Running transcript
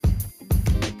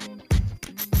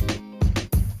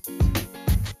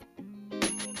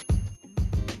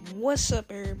What's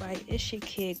up, everybody? It's your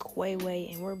kid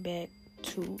Quayway, and we're back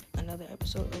to another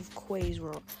episode of Quay's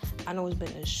World. I know it's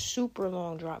been a super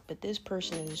long drop, but this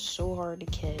person is so hard to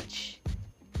catch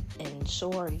and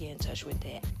so hard to get in touch with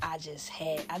that I just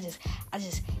had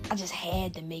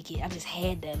to make it. I just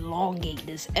had to elongate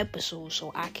this episode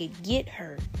so I could get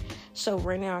her. So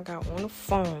right now I got on the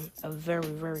phone a very,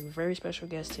 very, very special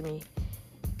guest to me.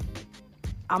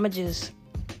 I'ma just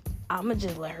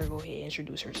let her go ahead and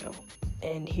introduce herself.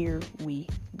 And here we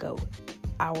go.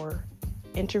 Our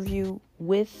interview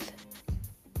with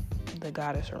the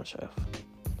goddess herself.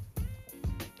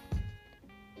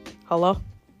 Hello?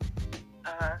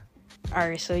 Uh-huh.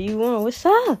 Alright, so you on. What's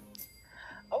up?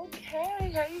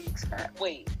 Okay, how you expect?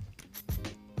 Wait.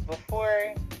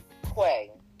 Before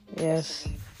Quay. Yes.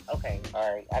 Okay,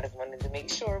 alright. I just wanted to make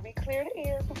sure we clear the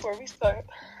air before we start.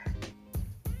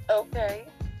 Okay.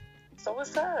 So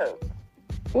what's up?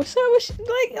 What's up?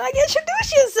 Like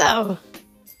introduce yourself.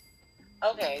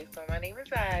 Okay, so my name is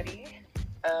Addie.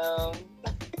 You're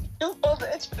supposed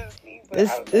to introduce me.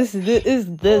 This is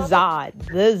the Zod.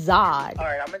 The Zod.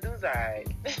 Alright, I'm gonna do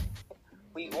Zod.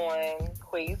 We on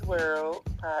Quay's World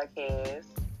podcast.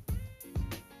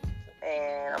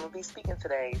 And I'm gonna be speaking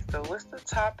today. So what's the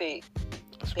topic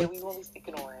that we gonna be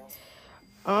speaking on?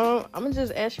 I'm gonna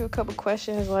just ask you a couple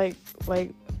questions,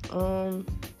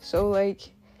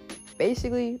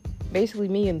 basically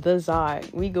me and the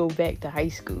Zod, we go back to high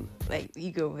school. Like,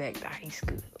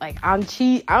 I'm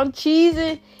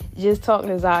cheesing just talking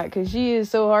to Zod, because she is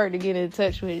so hard to get in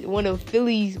touch with. One of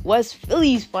West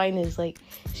Philly's finest. Like,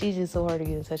 she's just so hard to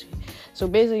get in touch with. So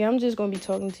basically, I'm just gonna be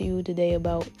talking to you today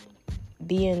about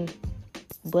being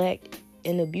black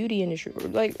in the beauty industry. Or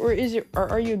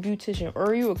are you a beautician, or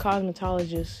are you a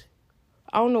cosmetologist?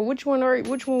 I don't know, which one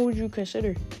would you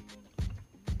consider?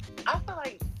 I feel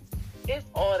like it's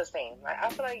all the same. Like, I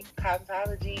feel like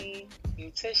cosmetology,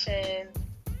 beautician,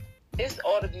 it's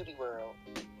all the beauty world,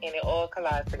 and it all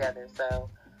collides together. So,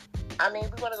 I mean,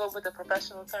 if we want to go with the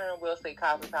professional term, we'll say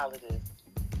cosmetologist.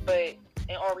 But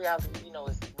in all reality,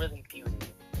 it's really beauty.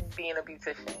 Being a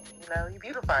beautician, you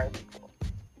beautifying people.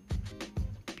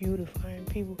 Beautifying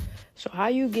people. So how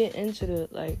you get into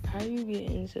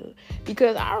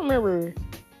because I remember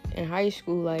in high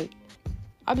school, like,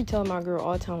 I be telling my girl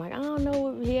all the time, like, I don't know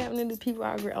what be happening to people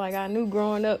I knew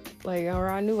growing up, or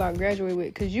I knew I graduated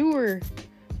with, because you were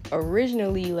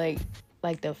originally like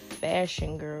the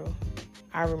fashion girl.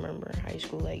 I remember in high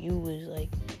school, like, you was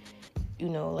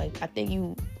I think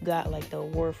you got the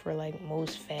award for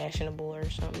most fashionable or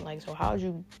something. So how did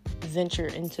you venture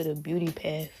into the beauty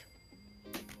path?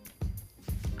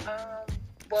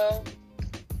 Well,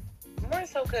 more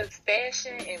so because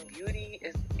fashion and beauty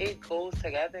it goes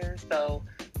together. So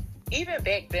even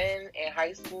back then in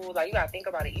high school, you gotta think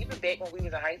about it. Even back when we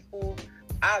was in high school,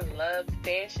 I loved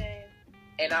fashion,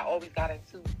 and I always got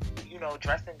into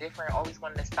dressing different. Always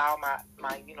wanted to style my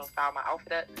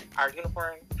outfit up, our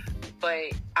uniform.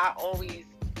 But I always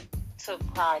took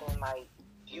pride in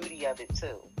beauty of it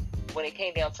too. When it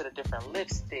came down to the different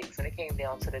lipsticks, when it came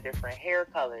down to the different hair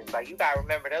colors, you gotta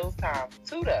remember those times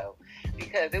too, though,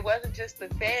 because it wasn't just the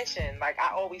fashion. I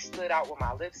always stood out with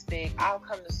my lipstick. I'll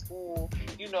come to school,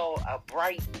 a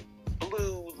bright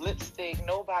blue lipstick.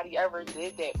 Nobody ever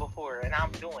did that before, and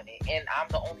I'm doing it, and I'm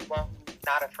the only one who's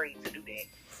not afraid to do that.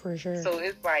 For sure. So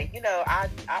it's I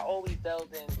always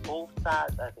delved in both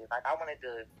sides of it. I wanted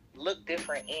to look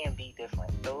different and be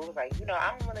different. So it was I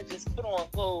don't want to just put on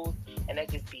clothes and that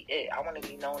just be it. I want to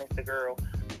be known as the girl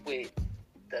with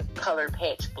the color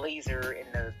patch blazer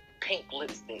and the pink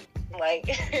lipstick.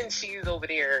 And she's over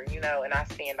there, and I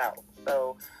stand out.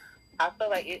 So I feel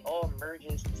like it all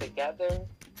merges together.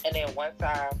 And then once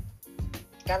I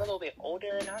got a little bit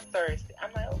older and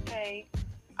I'm like, okay,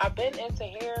 I've been into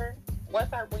hair. Once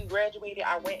we graduated,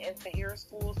 I went into hair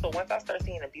school. So once I started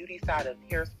seeing the beauty side of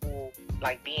hair school,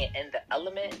 being in the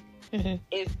element, mm-hmm.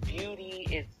 It's beauty,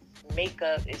 it's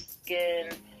makeup, it's skin,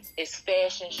 it's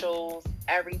fashion shows.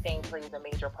 Everything plays a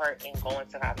major part in going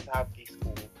to cosmetology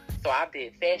school. So I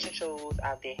did fashion shows,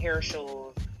 I did hair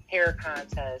shows, hair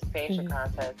contests, fashion mm-hmm.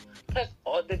 contests. Plus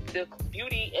all the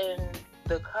beauty and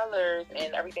the colors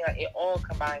and everything, it all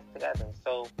combines together.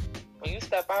 So when you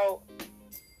step out,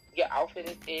 your outfit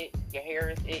is it, your hair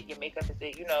is it, your makeup is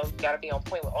it. You got to be on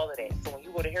point with all of that. So when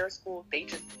you go to hair school, they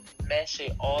just mesh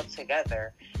it all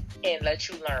together and let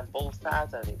you learn both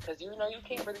sides of it. Because, you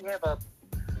can't really have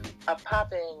a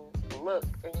popping look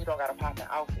and you don't got a popping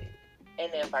outfit.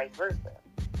 And then vice versa.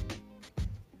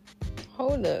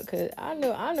 hold up, cause I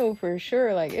know for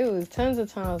sure, like, it was tons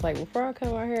of times, like, before I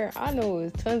cut my hair, I know it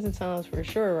was tons of times for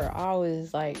sure where I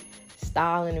was, like,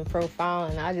 styling and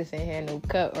profiling, I just ain't had no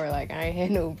cut, or, like, I ain't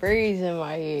had no braids in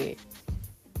my head.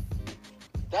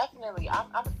 Definitely.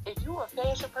 If you a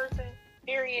fashion person,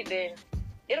 period, then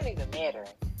it don't even matter.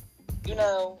 You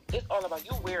know, it's all about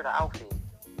you wear the outfit.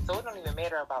 So it don't even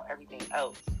matter about everything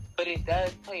else. But it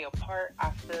does play a part,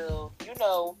 I feel, you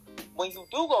know, when you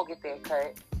do go get that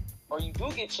cut, or you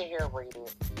do get your hair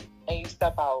braided, and you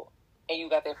step out, and you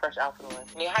got that fresh outfit on.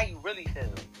 I mean, how you really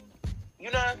feel.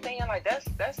 You know what I'm saying? Like,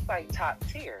 that's like top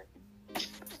tier.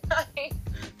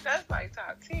 That's like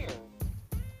top tier.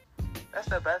 That's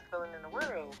the best feeling in the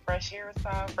world. Fresh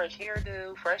hairstyle, fresh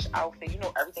hairdo, fresh outfit. You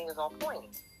know, everything is on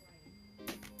point.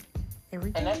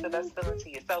 And that's the best feeling to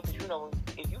yourself. Because, you know,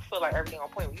 if you feel like everything on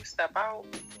point, when you step out,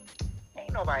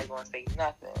 ain't nobody gonna say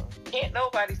nothing. Can't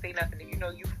nobody say nothing if you know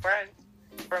you fresh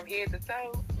from head to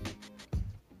toe.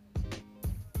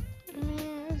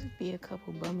 Man, this would be a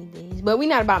couple bummy days. But we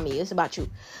not about me. It's about you.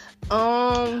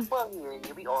 Well,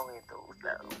 yeah, we all in those,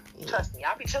 though. Yeah. Trust me,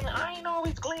 I be chilling. I ain't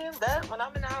always glammed up when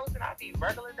I'm in the house, and I be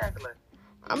regular.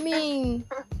 I mean,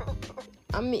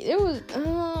 it was,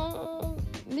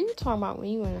 you talking about when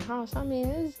you were in the house. I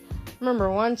mean, remember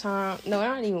one time, no,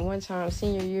 not even one time,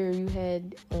 senior year, you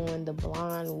had on the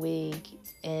blonde wig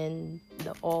and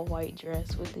the all-white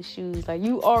dress with the shoes. Like,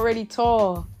 you already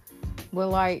tall, but,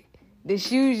 like, the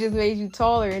shoes just made you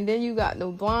taller, and then you got the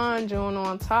blonde joint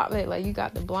on top of it. Like, you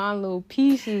got the blonde little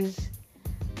pieces.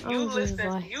 You was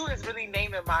really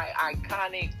naming my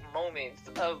iconic moments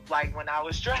of, like, when I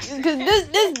was dressing. Because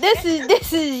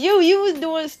this is you. You was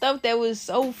doing stuff that was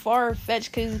so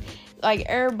far-fetched, because, like,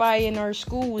 everybody in our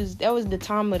school that was the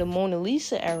time of the Mona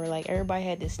Lisa era. Like, everybody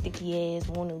had this sticky-ass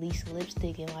Mona Lisa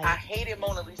lipstick, and, like... I hated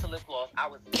Mona Lisa lip gloss. I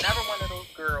was never one of those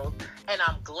girls, and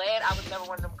I'm glad I was never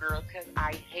one of them girls, because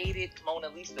I hated Mona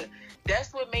Lisa.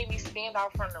 That's what made me stand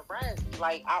out from the rest.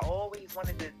 Like, I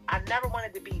never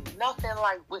wanted to be nothing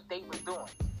like what they was doing.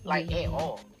 Like, at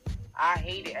all. I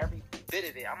hated every bit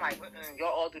of it. I'm like, y'all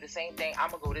all do the same thing. I'm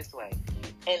gonna go this way.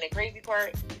 And the crazy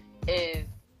part is,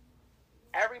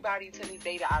 everybody to this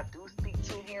day that I do speak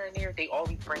to here and there, they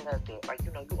always bring up that, like,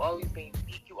 you know, you always been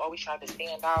unique, you always try to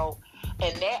stand out.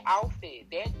 And that outfit,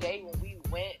 that day when we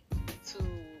went to,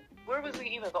 where was we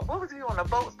even going? What was we on a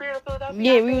boat? Spirit of Philadelphia?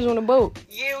 Yeah, we was on a boat.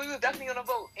 Yeah, we was definitely on a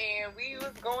boat. And we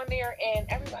was going there, and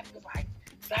everybody was like,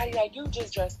 Zaddy, like, you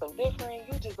just dress so different.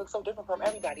 You just look so different from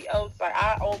everybody else. Like,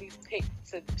 I always pick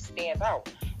to stand out.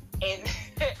 And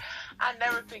I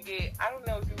never forget, I don't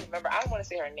know if you remember, I don't want to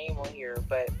say her name on here,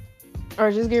 but...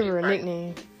 Or just give her a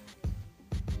nickname.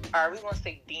 Alright, we're going to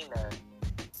say Dina.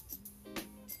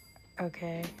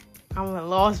 Okay. I'm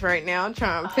lost right now. I'm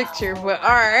trying to picture, but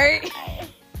alright.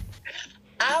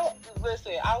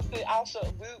 I'll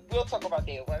show, we'll talk about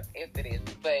that once after this,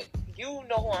 but you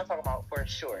know who I'm talking about for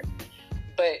sure.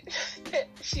 But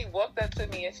she walked up to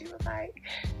me and she was like,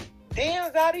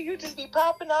 damn, Zaddy, you just be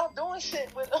popping out doing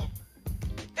shit with them.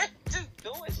 Just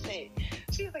doing shit.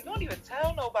 She was like, you don't even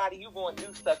tell nobody you going to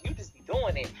do stuff. You just be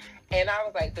doing it. And I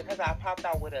was like, because I popped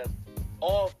out with a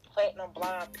all platinum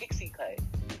blonde pixie cut.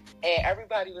 And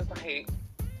everybody was like,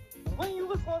 when you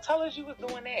was going to tell us you was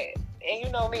doing that? And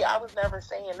you know me, I was never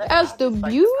saying nothing. That's the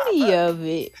beauty of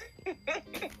it.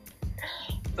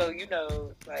 So, you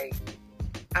know, like,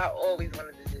 I always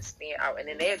wanted to just stand out. And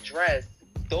in that dress,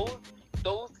 those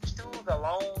shoes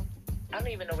alone, I don't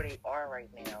even know where they are right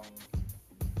now.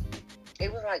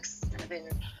 It was like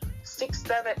 6,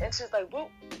 7 inches. Like, well,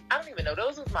 I don't even know.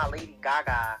 Those was my Lady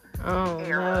Gaga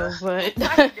era. No, but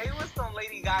they was some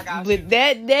Lady Gaga. But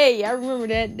that day, I remember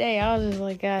that day, I was just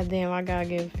like, God damn, I gotta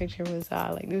get a picture of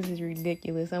Masai. Like, this is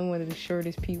ridiculous. I'm one of the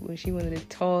shortest people. She one of the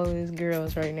tallest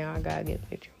girls right now. I gotta get a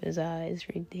picture of Masai. It's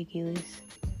ridiculous.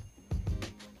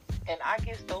 And I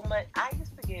used to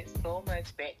get so much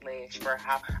backlash for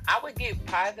how I would get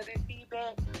positive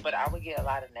feedback, but I would get a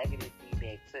lot of negative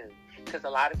feedback too. Because a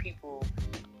lot of people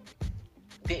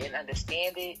didn't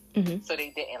understand it, so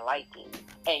they didn't like it.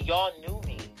 And y'all knew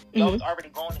me. Y'all was already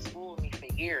going to school with me for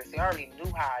years. So y'all already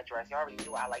knew how I dressed. Y'all already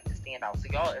knew I like to stand out. So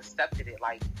y'all accepted it.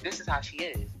 Like, this is how she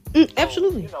is. So,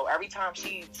 absolutely. You know, every time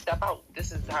she step out,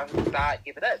 this is how God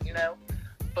give it up, you know?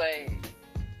 But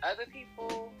other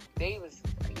people, they was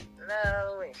like,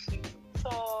 no, and she's too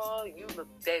tall.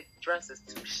 That dress is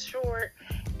too short.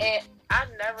 And I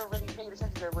never really paid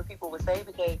attention to what people would say,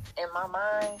 because in my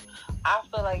mind, I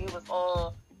feel like it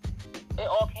all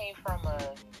came from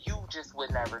you just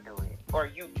would never do it, or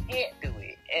you can't do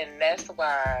it. And that's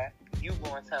why you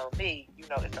going to tell me, you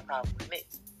know, it's a problem with me.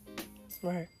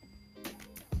 Right.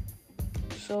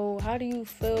 So how do you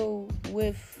feel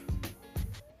with?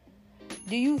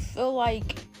 Do you feel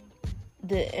like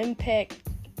the impact?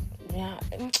 Yeah,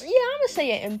 I'm gonna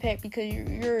say an impact because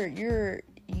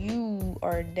you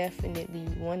are definitely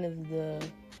one of the,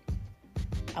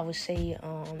 I would say,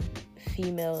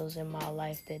 females in my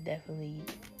life that definitely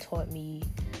taught me,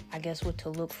 I guess, what to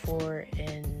look for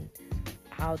and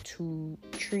how to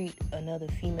treat another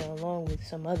female along with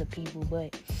some other people.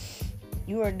 But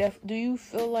you are do you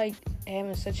feel like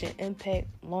having such an impact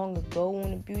long ago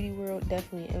on the beauty world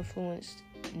definitely influenced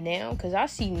now? Because I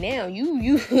see now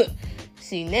you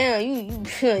see now you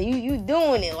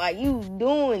doing it, like you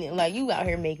doing it, like you out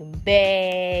here making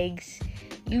bags,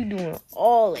 you doing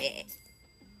all that.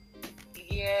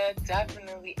 Yeah,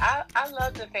 definitely. I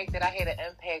love the fact that I had an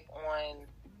impact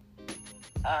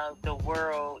on the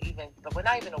world, even, well,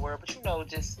 not even the world, but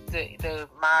just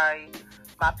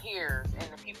my peers and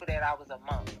the people that I was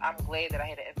amongst. I'm glad that I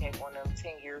had an impact on them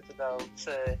 10 years ago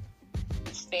to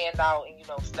stand out and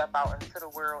step out into the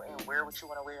world and wear what you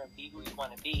want to wear and be who you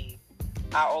want to be.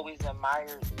 I always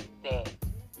admired that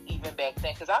even back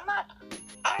then, because I'm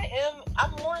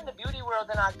more in the beauty world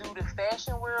than I do the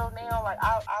fashion world now. Like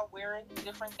I wear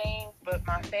different things, but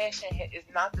my fashion is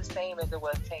not the same as it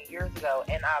was 10 years ago.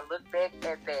 And I look back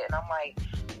at that and I'm like,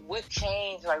 what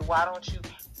changed? Like, why don't you?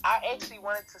 I actually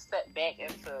wanted to step back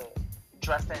into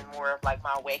dressing more of like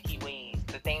my wacky ways,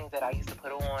 the things that I used to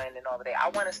put on and all of that. I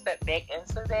want to step back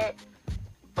into that,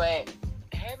 but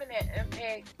having that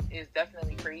impact is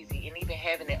definitely crazy, and even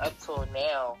having it up till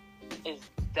now is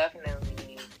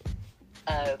definitely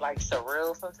like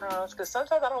surreal sometimes, because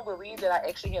sometimes I don't believe that I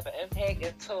actually have an impact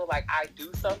until like I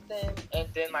do something, and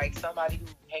then like somebody who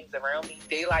hangs around me,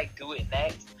 they like do it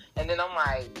next, and then I'm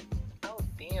like, oh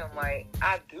damn, like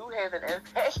I do have an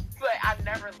impact, but I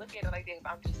never look at it like that.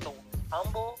 I'm just so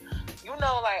humble,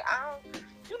 like how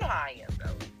I am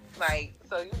though. Like,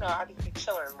 so, I just be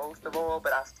chilling most of all,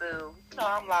 but I still,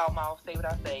 I'm loudmouth, say what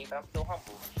I say, but I'm still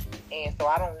humble. And so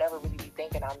I don't never really be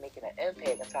thinking I'm making an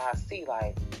impact until I see,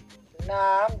 like,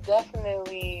 nah, I'm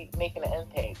definitely making an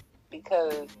impact,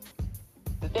 because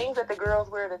the things that the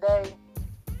girls wear today,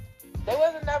 they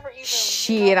wasn't never even...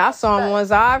 Shit, I saw them on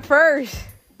side first.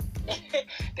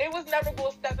 They was never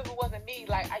going to step if it wasn't me.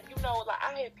 Like, I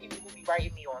had people who be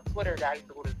writing me on Twitter that I used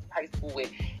to go to high school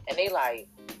with, and they like,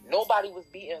 nobody was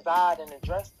beating Zod in the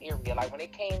dress area. Like, when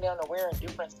it came down to wearing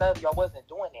different stuff, y'all wasn't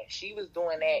doing that. She was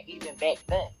doing that even back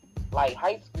then. Like,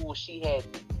 high school, she had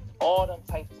all them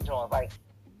types of joints. Like,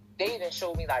 they didn't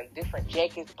show me, like, different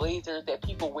jackets, blazers that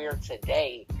people wear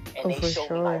today. And they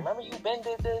showed me, like, remember you been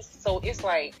did this? So it's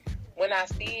like, when I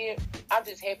see it, I'm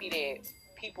just happy that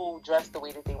people dress the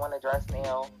way that they want to dress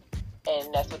now.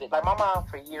 And that's what it, like, my mom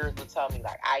for years would tell me,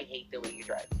 like, I hate the way you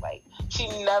dress. Like, she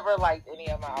never liked any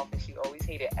of my outfits. She always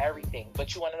hated everything.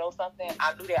 But you want to know something?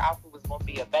 I knew that outfit was going to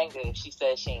be a banger if she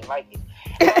said she ain't like it.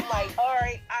 And I'm like, all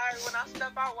right, when I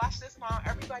step out, watch this, Mom.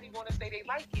 Everybody going to say they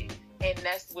like it. And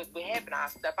that's what would happen. I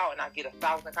step out and I get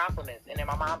 1,000 compliments. And then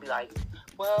my mom be like,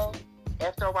 well,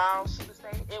 after a while, she would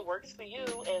say, it works for you.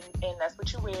 And that's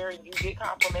what you wear. And you get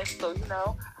compliments. So,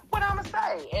 what I'm going to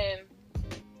say. And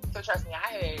so, trust me,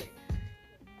 I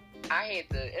had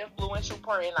the influential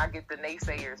part, and I get the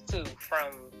naysayers too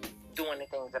from doing the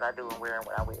things that I do and wearing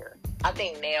what I wear. I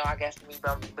think now, I guess, me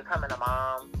becoming a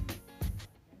mom,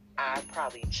 I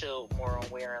probably chilled more on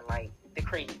wearing like the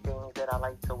crazy things that I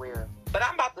like to wear. But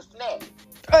I'm about to snap.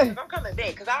 I'm coming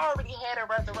back, because I already had a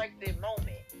resurrected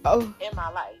moment in my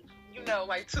life.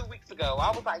 Like 2 weeks ago,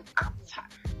 I was like, I'm tired,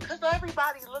 because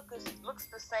everybody looks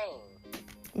the same.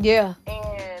 Yeah.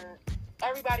 And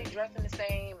everybody dressing the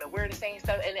same and wear the same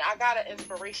stuff. And I got an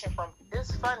inspiration from,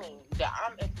 it's funny that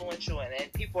I'm influential and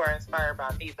people are inspired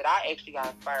by me, but I actually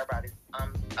got inspired by this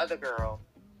other girl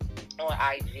on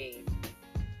IG.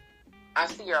 I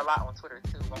see her a lot on Twitter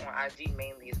too, but on IG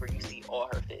mainly is where you see all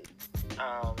her fits.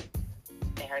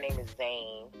 And her name is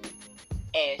Zane.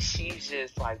 And she's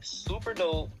just like super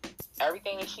dope.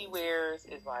 Everything that she wears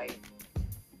is like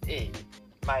it.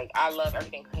 Like, I love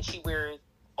everything, because she wears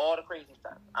all the crazy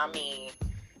stuff. I mean,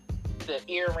 the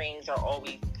earrings are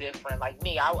always different. Like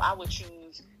me, I would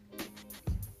choose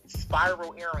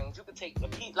spiral earrings. You could take a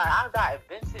piece. Like, I've got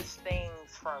vintage things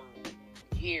from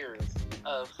years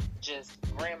of just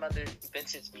grandmother's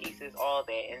vintage pieces, all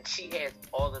that. And she has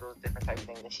all of those different types of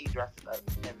things, and she dresses up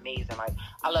amazing. Like,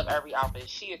 I love every outfit.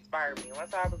 She inspired me.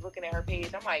 Once I was looking at her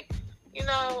page, I'm like,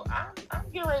 I'm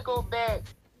getting ready to go back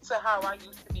to how I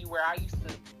used to be, where I used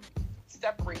to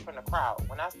separate from the crowd.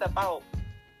 When I step out,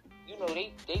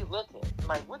 they looking. I'm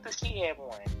like, what does she have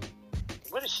on?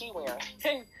 What is she wearing?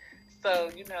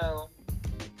 So,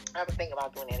 I was thinking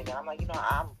about doing that again. I'm like,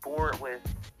 I'm bored with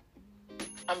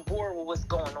I'm bored with what's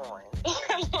going on.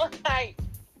 Like,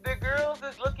 the girls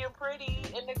is looking pretty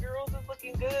and the girls is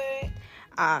looking good,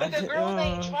 but the girls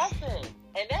ain't dressing,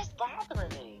 and that's bothering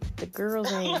me. The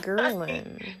girls ain't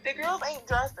girling. The girls ain't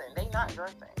dressing. They not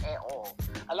dressing at all.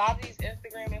 A lot of these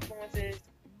Instagram influencers,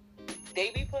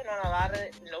 they be putting on a lot of,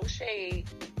 no shade,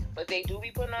 but they do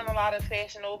be putting on a lot of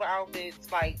fashion over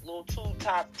outfits, like little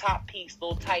top piece,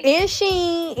 little tight. And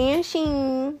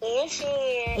Shein.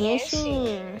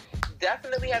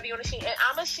 Definitely heavy on the Shein. And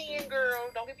I'm a Shein girl.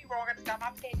 Don't get me wrong. I just got my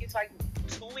package like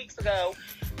 2 weeks ago.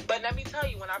 But let me tell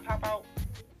you, when I pop out,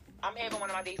 I'm having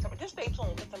one of my days. Just stay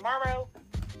tuned, because tomorrow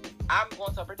I'm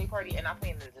going to a birthday party and I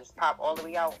plan to just pop all the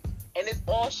way out. And it's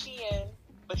all Shein,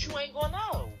 but you ain't gonna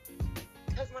know.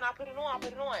 Because when I put it on,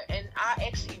 And I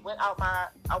actually went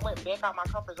back out my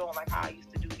comfort zone like how I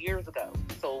used to do years ago.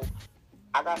 So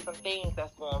I got some things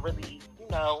that's going to really,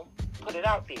 put it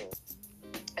out there.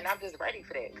 And I'm just ready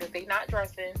for that, because they not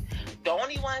dressing. The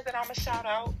only ones that I'm going to shout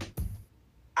out,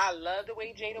 I love the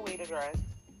way Jada Waiter dress.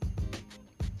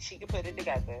 She can put it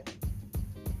together.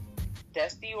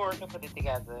 Dusty Dior can put it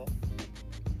together.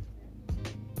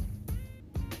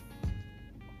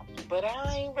 But it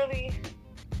ain't really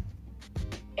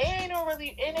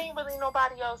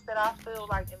nobody else that I feel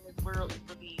like in this world is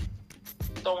really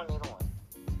throwing it on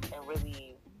and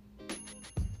really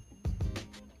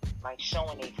like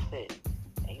showing they fit.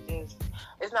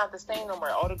 It's not the same no more.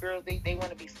 All the girls, they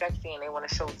want to be sexy and they want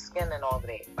to show skin and all of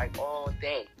that, like all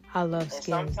day. I love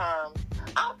skin. And sometimes,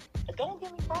 don't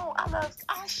get me wrong,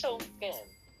 I show skin.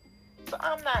 So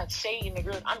I'm not shading the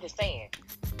girls. I'm just saying,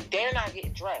 they're not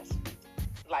getting dressed.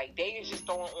 Like, they is just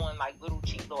throwing on like little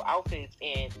cheap little outfits.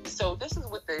 And so this is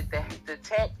what the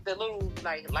little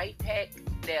like light pack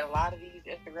that a lot of these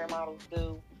Instagram models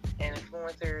do and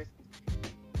influencers.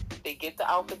 They get the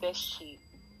outfit that's cheap,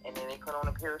 and then they put on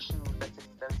a pair of shoes that's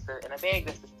expensive and a bag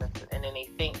that's expensive, and then they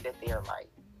think that they're like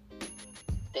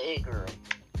the it girl.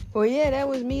 Well, yeah, that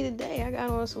was me today. I got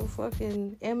on some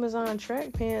fucking Amazon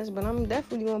track pants, but I'm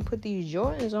definitely gonna put these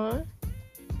Jordans on.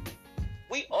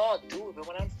 We all do it, but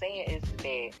what I'm saying is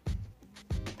that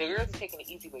the girls are taking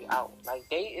the easy way out. Like,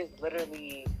 they is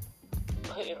literally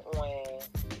putting on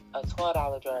a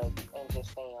 $12 dress and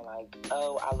just saying like,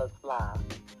 oh, I look fly.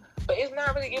 But it's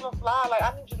not really giving fly. Like,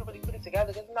 I need you to really put it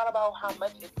together. It's not about how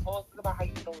much it costs. It's about how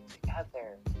you throw it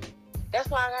together. That's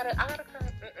why I gotta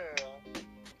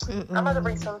I'm about to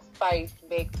bring some spice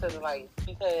back to the life,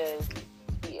 because,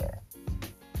 yeah,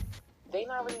 they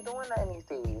not really doing that these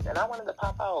days. And I wanted to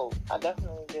pop out. I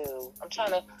definitely do.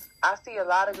 I see a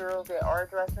lot of girls that are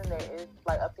dressing that is,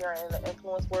 like, up there in the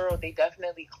influence world. They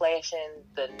definitely clashing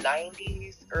the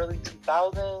 90s, early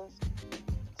 2000s.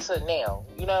 To now,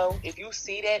 if you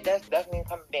see that, that's definitely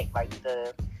coming back. Like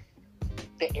the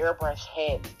airbrush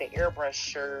hats, the airbrush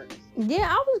shirts. Yeah,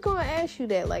 I was gonna ask you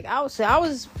that. Like, I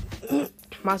was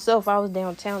myself. I was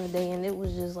downtown today, and it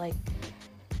was just like,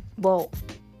 well,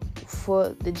 for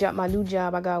the job, my new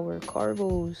job, I got wear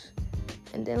cargos,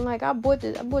 and then like I bought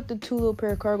the 2 little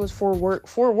pair of cargos for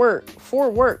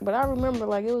work. But I remember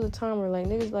like it was a time where like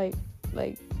niggas like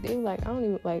they were like, I don't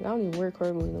even wear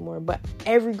cargos anymore. But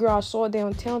every girl I saw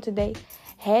downtown today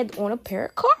had on a pair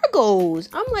of cargos.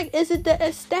 I'm like, is it the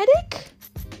aesthetic?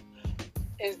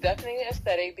 It's definitely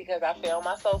aesthetic, because I found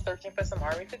myself searching for some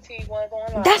army fatigue ones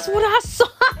online. That's what I saw.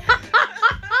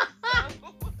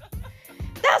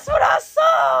 That's what I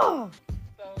saw.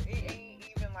 So it ain't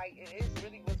even like, it's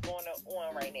really what's going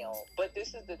on right now. But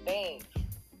this is the thing.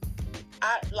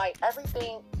 I like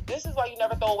everything. This is why you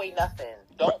never throw away nothing.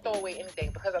 Don't throw away anything,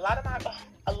 because a lot of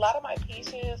my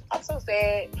pieces, I'm so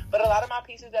sad, but a lot of my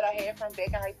pieces that I had from back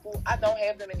in high school, I don't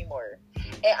have them anymore.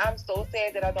 And I'm so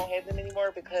sad that I don't have them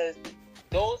anymore, because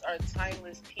those are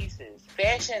timeless pieces.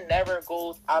 Fashion never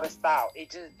goes out of style. It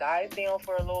just dies down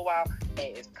for a little while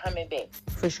and it's coming back.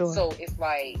 For sure. So it's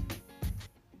like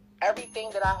everything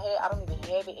that I had, I don't even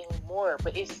have it anymore,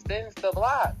 but it spins the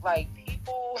block. Like,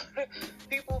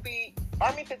 people be,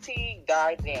 army fatigue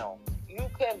died down. You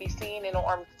couldn't be seen in no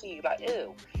army fatigue. Like,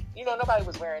 ew. Nobody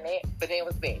was wearing that, but then it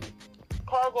was back.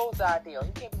 Cargos died down.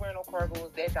 You can't be wearing no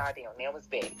cargos. That died down. Now it's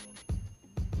back.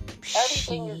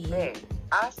 Everything is back.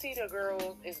 I see the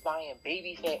girls is buying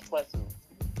baby fat sweatsuits.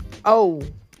 Oh.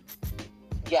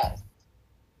 Yes.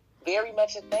 Very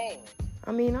much a thing.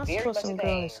 I mean, I saw some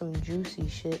girl in some juicy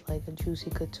shit, like a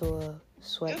Juicy Couture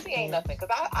sweatsuit. Juicy ain't nothing,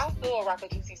 because I still rock a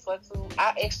Juicy sweatsuit.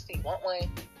 I actually want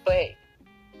one, but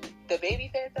the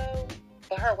baby fat though,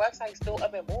 but her website's still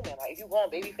up and booming. Like, if you go on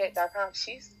babyfat.com,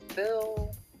 she's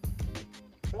still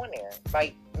on there,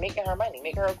 like, making her money,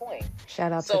 making her a coin.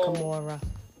 Shout out to Kimora.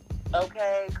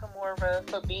 Okay, Kimora,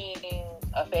 for being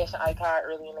a fashion icon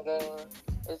early in the game.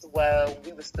 as well.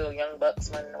 We were still young bucks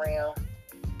running around,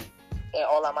 and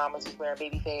all our mamas was wearing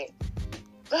baby fat.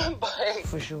 But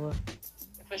For sure.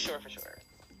 For sure.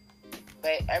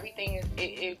 But everything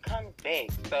it comes back.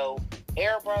 So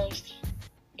airbrush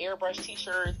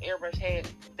t-shirts, airbrush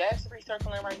hats, that's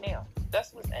recircling right now.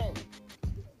 That's what's in.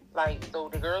 Like, so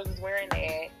the girls is wearing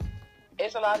that.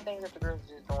 It's a lot of things that the girls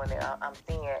are just doing that. I'm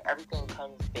seeing everything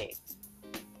comes back.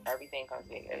 Everything comes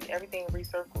back. Everything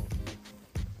recircles.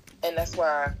 And that's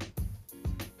why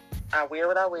I wear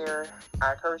what I wear.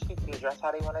 I encourage people to dress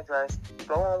how they want to dress.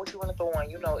 Throw on what you want to throw on.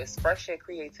 Express your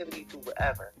creativity through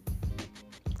whatever.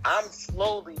 I'm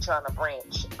slowly trying to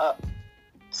branch up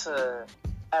to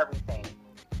everything.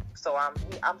 So I'm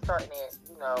starting at,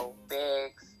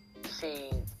 bags,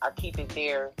 shades. I keep it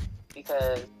there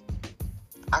because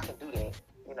I can do that.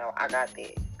 I got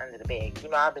that under the bag.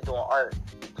 I've been doing art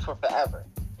for forever.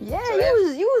 Yeah,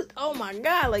 so you was, oh my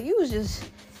God, like you was just,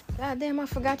 goddamn, I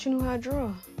forgot you knew how to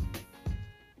draw.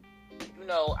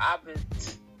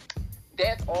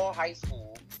 That's all high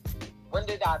school. When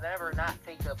did I never not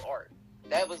take up art?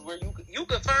 That was where you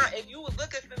could find, if you was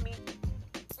looking for me,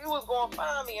 you was going to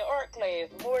find me in art class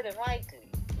more than likely.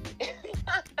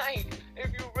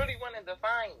 If you really wanted to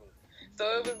find me.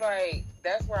 So it was like,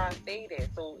 that's where I stayed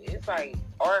at. So it's like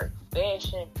art,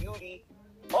 fashion, beauty,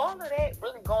 all of that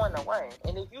really going to one.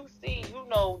 And if you see, you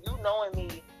knowing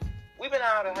me, we've been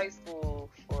out of high school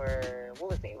for,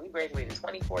 what was that? We graduated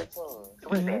 2014. So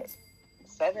what's that?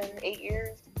 7, 8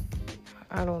 years?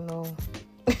 I don't know.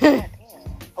 God damn.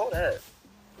 Hold up.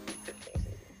 15, 16,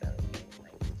 17,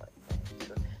 19,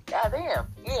 20. God damn.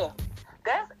 Yeah.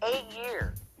 That's 8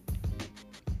 years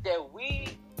that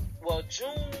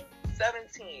June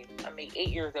 17th, 8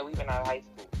 years that we've been out of high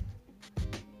school.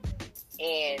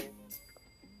 And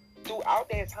throughout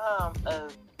that time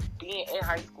of being in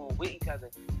high school with each other,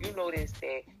 you notice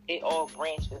that it all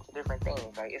branched into different things.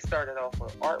 Like, it started off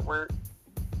with artwork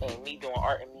and me doing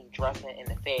art and me dressing in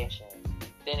the fashion.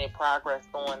 Then it progressed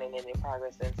on, and then it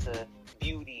progressed into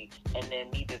beauty, and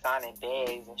then me designing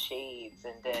bags and shades,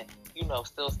 and then,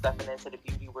 still stepping into the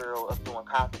beauty world of doing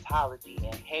cosmetology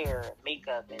and hair and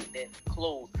makeup and then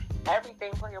clothes.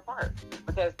 Everything play a part,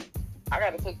 because I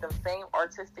got to take them same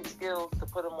artistic skills to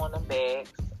put them on them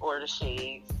bags or the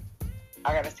shades.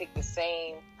 I got to take the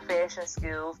same fashion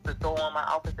skills to throw on my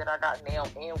outfit that I got now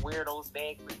and wear those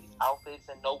bags with these outfits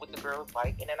and know what the girls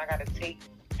like. And then I got to take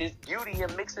this beauty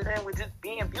and mix it in with just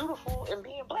being beautiful and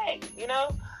being black,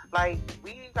 Like,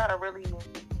 we got to really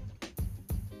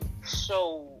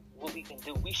show what we can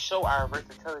do. We show our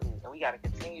versatility, and we got to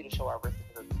continue to show our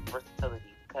versatility,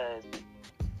 because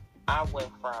I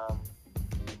went from,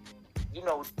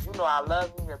 I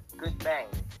love me a good bang.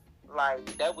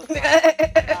 Like, that was my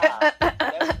style.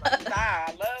 That was my style.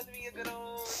 I love me a good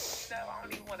old, I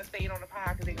don't even want to say it on the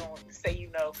pod because they're going to say,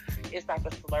 it's like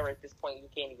a slur at this point. You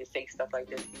can't even say stuff like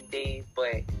this these days.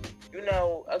 But,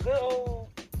 a good old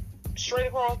straight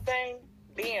across thing,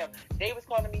 damn, they was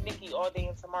calling me Nikki all day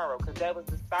and tomorrow because that was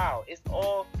the style. It's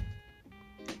all,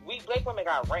 we black women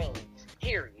got range,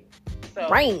 period. So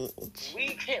range. We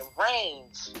can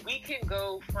range. We can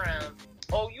go from,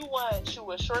 you want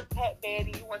you a short pat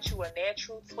baddie, you want you a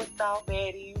natural twist out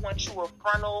baddie, you want you a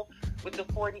frontal with the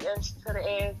 40-inch to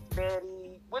the ass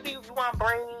baddie. What do you want,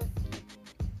 braids?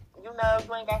 You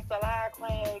ain't got the eye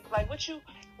crack. Like, what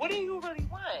do you really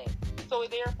want? So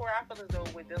therefore, I feel as though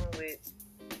we're dealing with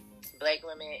black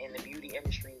women in the beauty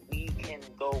industry. We can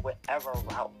go whatever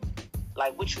route,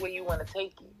 like which way you want to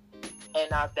take it.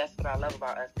 And that's what I love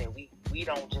about us, that we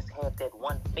don't just have that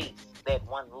one face, that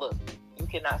one look. You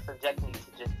cannot subject me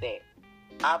to just that.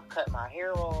 I've cut my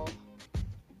hair off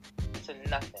to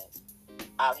nothing.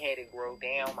 I've had it grow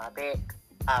down my back.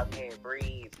 I've had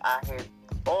braids. I have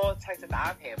all types of,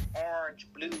 I've had orange,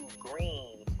 blue,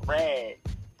 green, red,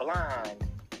 blonde.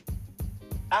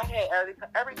 I've had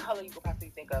every color you could possibly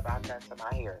think of, I've done to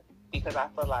my hair. Because I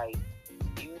feel like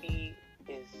beauty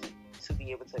is to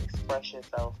be able to express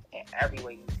yourself in every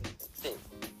way you see fit.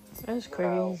 That's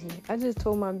crazy. I just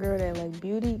told my girl that, like,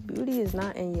 beauty is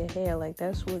not in your hair. Like,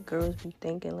 that's what girls be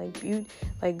thinking. Like, beauty,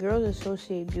 like, girls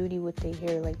associate beauty with their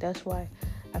hair. Like, that's why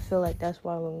I feel like that's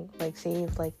why when, like, say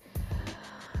if, like,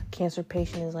 cancer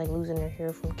patient is, like, losing their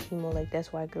hair from chemo, like,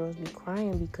 that's why girls be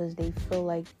crying, because they feel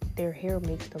like their hair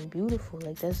makes them beautiful.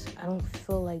 Like, I don't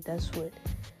feel like that's what,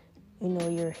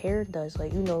 your hair does.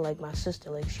 Like, like my sister,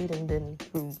 like, she done been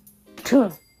through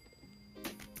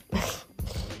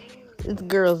this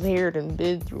girl's hair done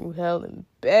been through hell and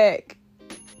back.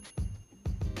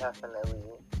 Definitely.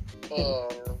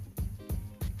 And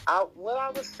what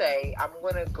I would say, I'm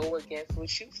going to go against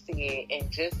what you said and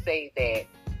just say that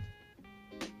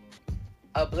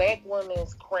A black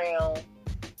woman's crown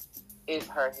is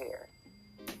her hair.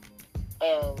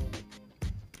 And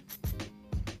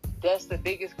that's the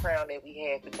biggest crown that we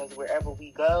have, because wherever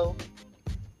we go,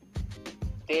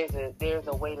 there's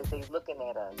a way that they're looking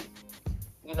at us.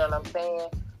 You know what I'm saying?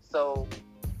 So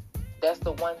that's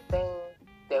the one thing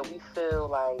that we feel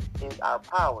like is our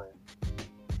power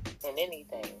in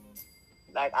anything.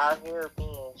 Like our hair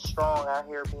being strong, our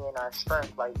hair being our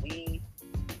strength. Like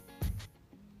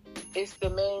it's the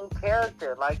main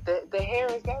character. Like the hair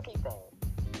is everything.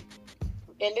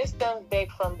 And this stems back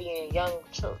from being young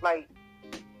children. Like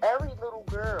every little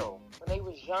girl, when they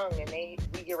was young and we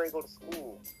get ready to go to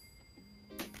school,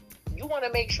 you want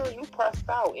to make sure you pressed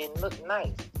out and look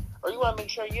nice. Or you want to make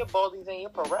sure your baldies and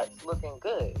your barrettes looking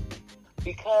good.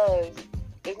 Because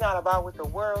it's not about what the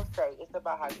world say. It's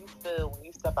about how you feel when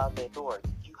you step out that door.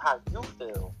 How you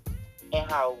feel. And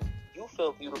how you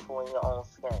feel beautiful in your own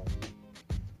skin.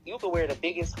 You can wear the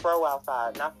biggest fro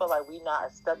outside. And I feel like we're not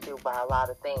accepted by a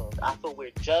lot of things. I feel we're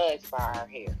judged by our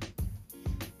hair.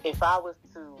 If I was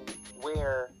to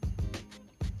wear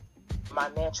my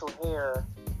natural hair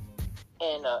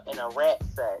in a rap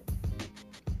set,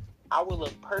 I would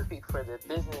look perfect for the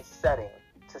business setting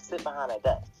to sit behind a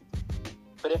desk.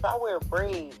 But if I wear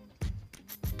braids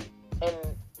in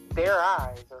their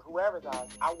eyes or whoever's eyes,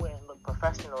 I wouldn't look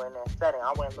professional in that setting.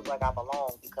 I wouldn't look like I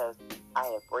belong because I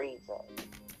have braids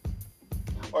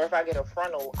in. Or if I get a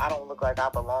frontal, I don't look like I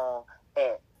belong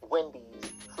at Wendy's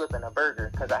flipping a burger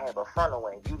because I have a frontal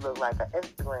in. You look like an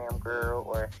Instagram girl,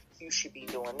 or you should be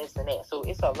doing this and that. So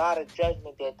it's a lot of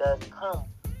judgment that does come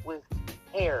with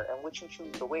hair and what you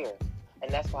choose to wear.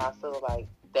 And that's why I feel like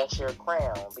that's your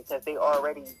crown, because they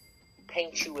already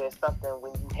paint you as something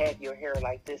when you have your hair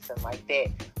like this and like that.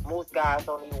 Most guys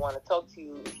don't even want to talk to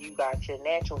you if you got your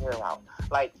natural hair out.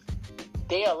 Like,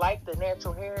 they'll like the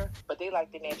natural hair, but they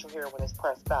like the natural hair when it's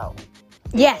pressed out.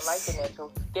 Yes.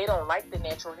 They don't like the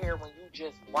natural hair when you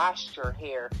just washed your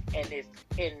hair and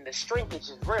the shrinkage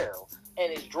is real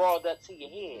and it's drawn up to your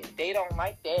head. They don't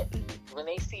like that. When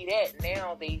they see that,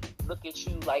 now they look at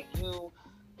you like you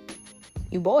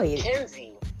boy.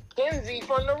 Kenzie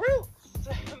from the Roots,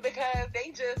 because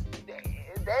they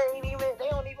don't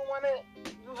even want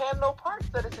to. You have no parts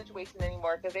of the situation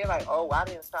anymore, because they're like, oh, I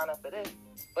didn't sign up for this.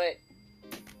 But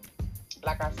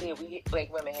like I said,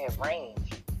 black women have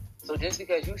range. So just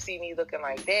because you see me looking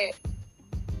like that,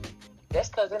 that's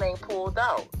because it ain't pulled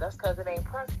out. That's because it ain't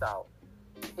pressed out.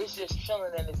 It's just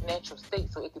chilling in its natural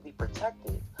state so it could be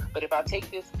protected. But if I take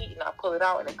this heat and I pull it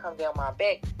out and it comes down my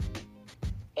back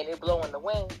and it blow in the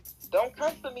wind, don't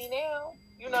come for me now.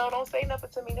 Don't say nothing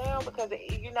to me now, because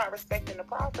you're not respecting the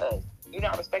process. You're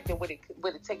not respecting what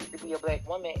it takes to be a black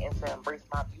woman and to embrace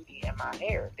my beauty and my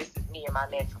hair. This is me in my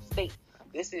natural state.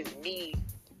 This is me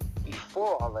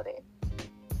before all of that.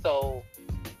 So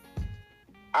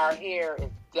our hair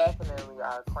is definitely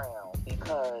our crown,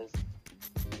 because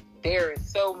there is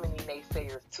so many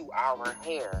naysayers to our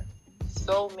hair.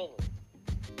 So many.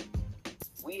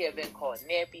 We have been called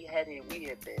nappy-headed. We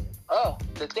have been,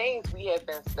 the things we have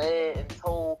been said and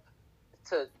told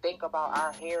to think about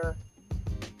our hair.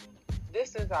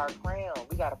 This is our crown.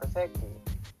 We got to protect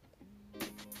it.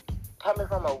 Coming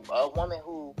from a woman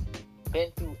who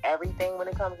been through everything when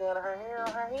it comes down to her hair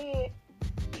on her head,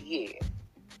 yeah.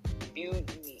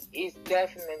 Beauty is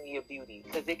definitely a beauty,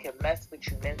 because it can mess with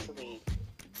you mentally,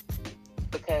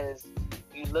 because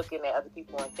you looking at other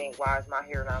people and think, why is my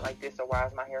hair not like this, or why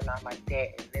is my hair not like that,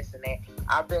 and this and that.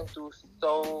 I've been through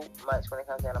so much when it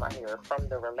comes down to my hair, from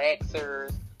the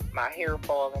relaxers, my hair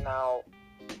falling out,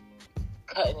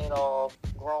 cutting it off,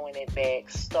 growing it back,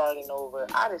 starting over.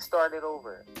 I just started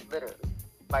over, literally.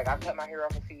 Like, I cut my hair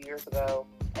off a few years ago,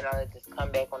 and I let it just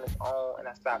come back on its own, and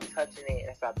I stopped touching it, and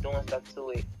I stopped doing stuff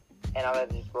to it, and I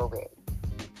let it just grow back.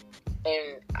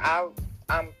 And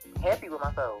I'm happy with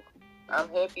myself. I'm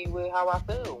happy with how I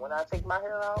feel. When I take my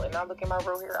hair out and I look at my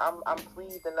real hair, I'm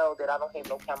pleased to know that I don't have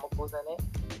no chemicals in it,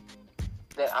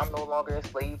 that I'm no longer a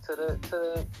slave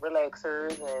to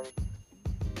relaxers and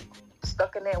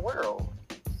stuck in that world.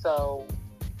 So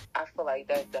I feel like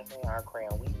that's definitely our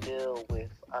crown. We deal with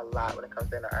a lot when it comes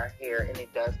down to our hair, and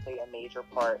it does play a major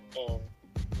part in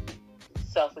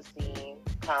self-esteem,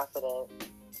 confidence,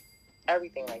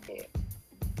 everything like that.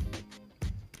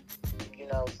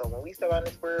 So when we step out in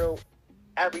this world,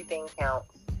 everything counts.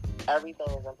 Everything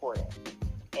is important.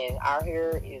 And our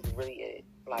hair is really it.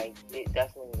 Like, it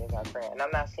definitely is our crown. And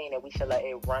I'm not saying that we should let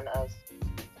it run us,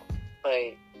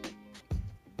 but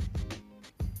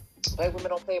black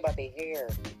women don't play about their hair.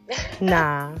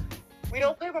 Nah. We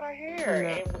don't play about our hair.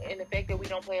 And the fact that we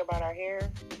don't play about our hair,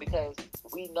 because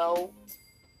we know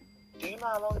do you know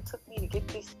how long it took me to get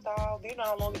this style? Do you know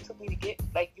how long it took me to get,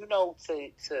 like, you know,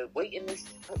 to wait in this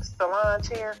salon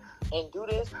chair and do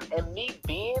this? And me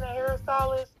being a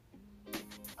hairstylist,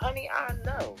 honey, I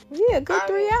know. Yeah, good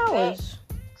 3 hours.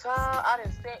 Child, I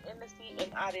didn't sit in the seat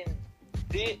and I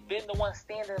been the one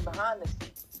standing behind the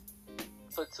seat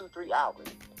for 2-3 hours.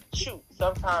 Shoot,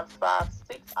 sometimes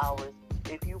 5-6 hours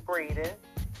if you braiding.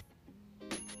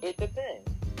 It depends.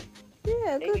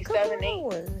 Yeah, maybe good couple 7, 8.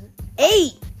 hours.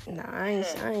 8. Nah, I ain't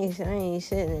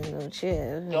sitting in no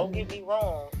chair. Don't get me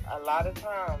wrong. A lot of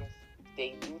times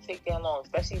they do take that long,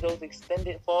 especially those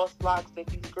extended false locks that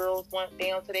these girls want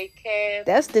down to their calves.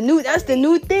 That's the new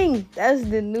thing. That's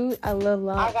the new. I love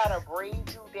locks. I gotta braid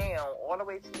you down all the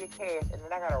way to your calves, and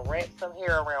then I gotta wrap some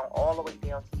hair around all the way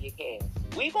down to your calves.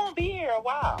 We gonna be here a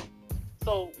while,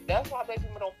 so that's why black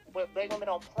women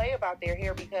don't play about their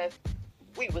hair, because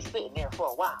we was sitting there for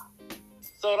a while.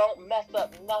 So don't mess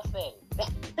up nothing.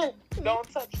 Don't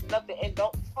touch nothing, and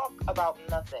don't talk about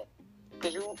nothing,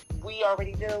 because we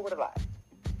already deal with a lot.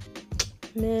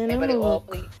 Man, but it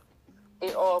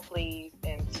all plays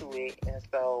into it, and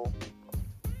so,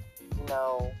 you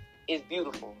know, it's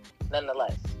beautiful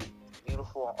nonetheless.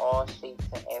 Beautiful in all shapes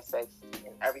and aspects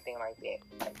and everything like that.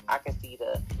 Like, I can see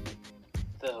the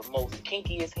most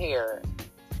kinkiest hair,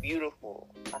 beautiful.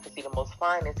 I can see the most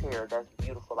finest hair, that's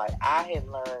beautiful. Like, I have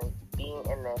learned, being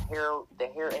in the hair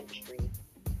industry,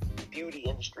 beauty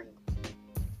industry,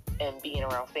 and being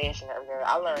around fashion and everything,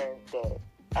 I learned that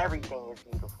everything is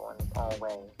beautiful in its own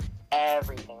way.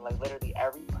 Everything, like literally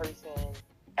every person,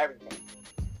 everything.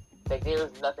 Like,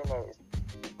 there's nothing that is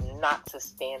not to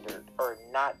standard or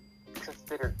not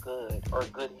considered good or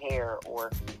good hair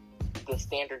or the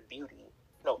standard beauty.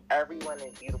 No, everyone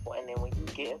is beautiful. And then when you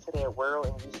get into that world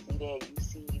and you see that, you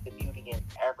see the beauty in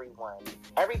everyone.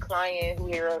 Every client who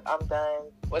hears I'm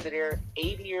done, whether they're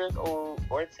 8 years old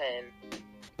or 10,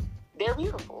 they're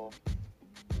beautiful.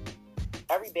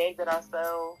 Every bag that I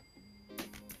sell,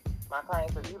 my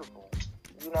clients are beautiful.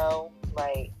 You know,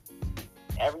 like,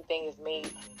 everything is made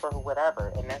for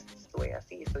whatever, and that's just the way I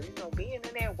see it. So, you know, being in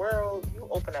that world, you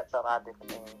open up to a lot of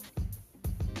different things.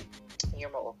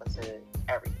 You're more open to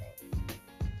everything.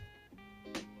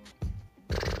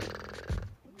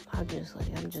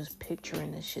 I'm just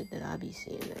picturing the shit that I be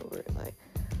seeing at work. Like,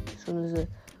 soon as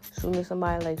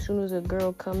a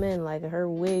girl come in, like, her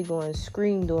wig on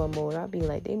screen door mode, I'll be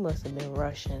like, they must have been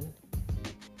rushing.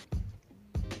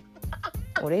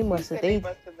 Or they must have been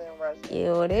rushing.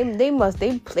 Yeah, or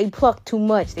they plucked too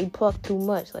much. They plucked too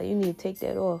much. Like, you need to take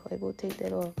that off. Like, go take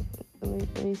that off.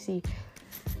 Let me see.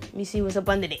 Let me see what's up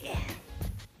under there.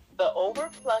 The over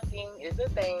plucking is a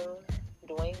thing.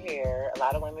 Doing hair, a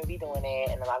lot of women be doing that,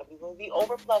 and a lot of people be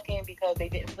over plucking because they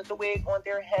didn't put the wig on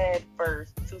their head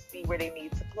first to see where they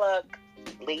need to pluck.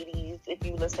 Ladies, if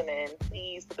you listening,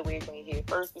 please put the wig on your head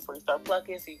first before you start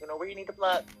plucking, so you can know where you need to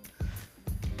pluck.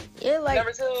 Yeah, like,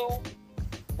 number 2,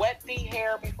 wet the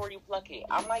hair before you pluck it.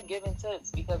 I'm like giving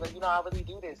tips because, like, you know, I really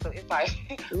do this. So it's like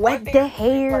wet the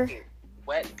hair.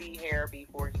 Wet the hair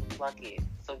before you pluck it,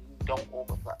 so you don't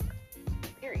over pluck.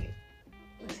 Period.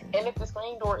 And if the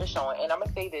screen door is showing, and I'm going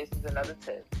to say this is another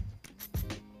tip.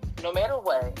 No matter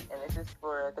what, and this is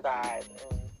for the guys,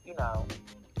 and, you know.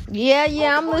 Yeah,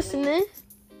 I'm listening.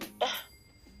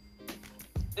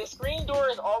 The screen door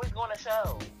is always going to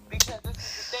show. Because this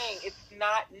is the thing. It's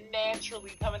not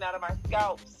naturally coming out of my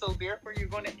scalp. So, therefore, you're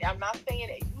going to, I'm not saying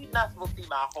that you're not supposed to see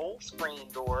my whole screen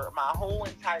door, my whole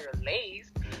entire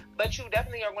lace. But you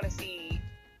definitely are going to see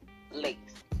lace,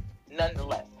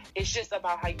 nonetheless. It's just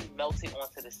about how you melt it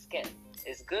onto the skin.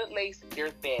 It's good lace,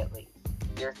 there's bad lace.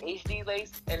 There's HD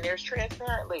lace, and there's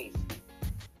transparent lace.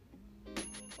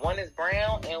 One is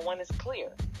brown, and one is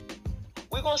clear.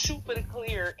 We're going to shoot for the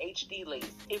clear HD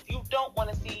lace if you don't want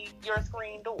to see your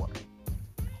screen door.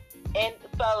 And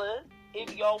fellas,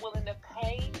 if y'all willing to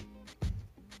pay,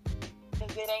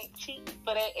 because it ain't cheap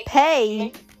for that HD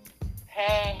lace.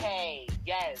 Hey,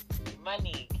 yes,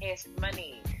 money, cash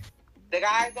money. The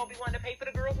guys don't be wanting to pay for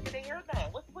the girls to get their hair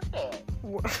done. What's that?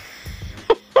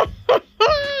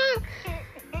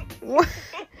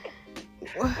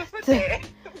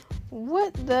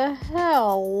 What the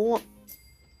hell?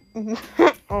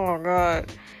 Oh, God.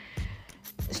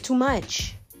 It's too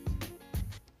much.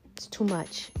 It's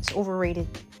overrated.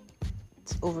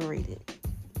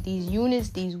 These units,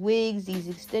 these wigs, these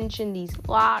extensions, these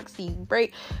locks, these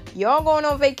braids. Y'all going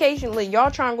on vacation. Like, y'all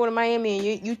trying to go to Miami,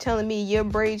 and you telling me your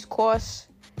braids cost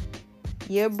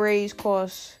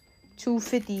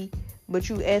 $250, but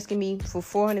you asking me for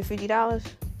 $450?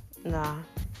 Nah.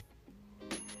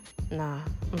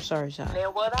 I'm sorry, Zach.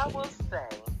 Now, what I will say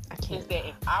is that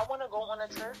if I want to go on a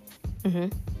trip Mm-hmm.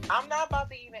 I'm not about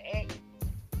to even ask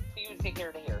for you to take care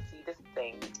of the hair. See, this is the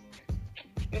thing.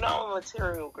 You know, I'm a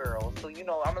material girl, so you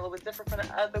know I'm a little bit different from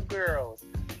the other girls.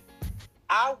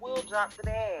 I will drop the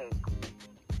bag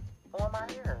on my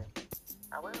hair.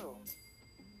 I will.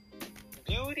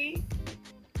 Beauty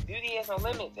has no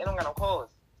limits. It don't got no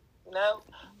cost. You know,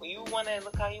 when you want to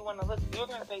look how you want to look, you're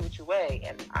going to pay what you weigh.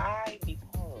 And I be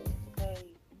paying,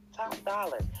 top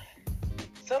dollar.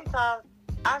 Sometimes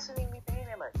I shouldn't even be paying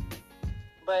that much.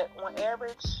 But on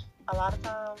average, a lot of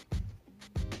times,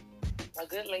 a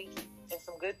good lace and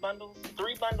some good bundles,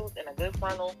 3 bundles and a good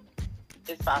frontal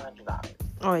is $500.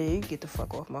 Oh, yeah, you get the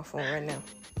fuck off my phone right now.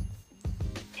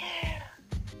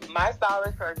 My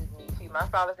stylist charges me. My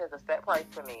stylist has a set price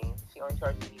for me. She only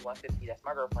charges me $150. That's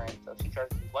my girlfriend. So she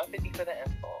charges me $150 for the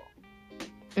install.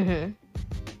 Mm-hmm.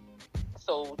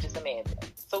 So just imagine.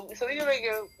 So you make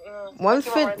it.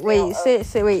 150. Wait,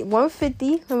 wait.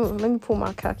 150. Let me pull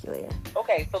my calculator.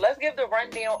 Okay, so let's give the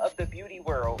rundown of the beauty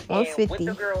world 150. and what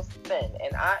the girls spend.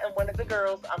 And I am one of the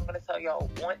girls. I'm gonna tell y'all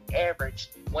on average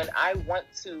when I want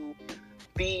to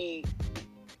be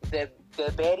the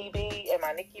baddie bee and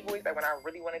my Nicki voice, like when I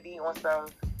really want to be on some.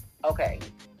 Okay,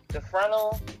 the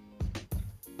frontal,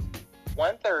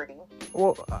 $130.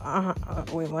 Well,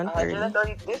 wait, $130.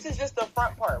 $130. This is just the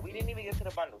front part. We didn't even get to the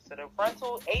bundles. So the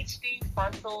frontal, HD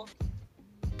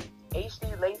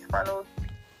lace frontals,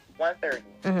 $130.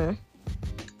 Mm-hmm.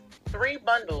 3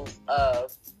 bundles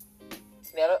of.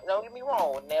 Now, don't get me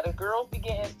wrong. Now the girls be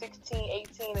getting 16,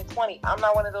 18, and 20. I'm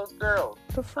not one of those girls.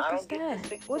 The fuck is that?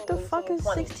 16, What the 18, fuck is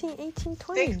 20. 16, 18,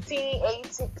 20?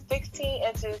 16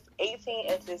 inches, 18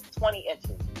 inches, 20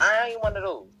 inches. I ain't one of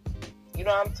those. You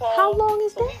know, I'm tall. How long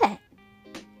is that?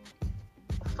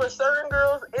 For certain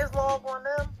girls, it's long on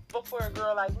them. But for a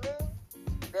girl like me,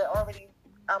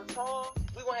 I'm tall,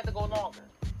 we're going to have to go longer.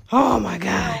 Oh, my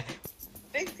God.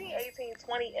 16, 18,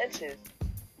 20 inches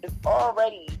is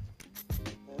already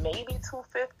maybe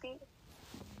 $250,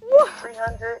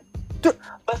 $300.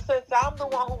 But since I'm the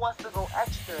one who wants to go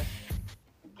extra,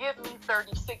 give me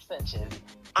 36 inches.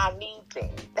 I need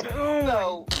that.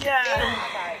 Oh, so,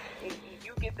 yeah, if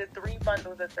you get the 3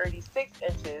 bundles of 36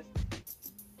 inches,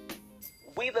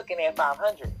 we looking at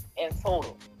 $500 in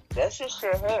total. That's just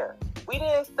your hair. We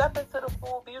didn't step into the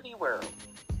full beauty world.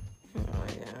 Oh my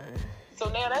God. So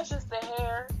now that's just the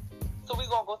hair. So we're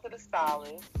going to go to the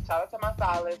stylist. Shout out to my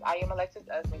stylist. I am Alexis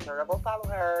S. Make sure y'all go follow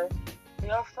her. You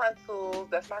know, Frontals.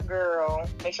 That's my girl.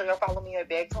 Make sure y'all follow me at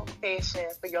Bag Talk Fashion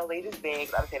for your latest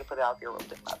bags. I just had to put it out there real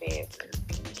quick. My bad.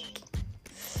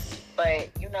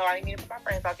 But, you know, I didn't mean to put my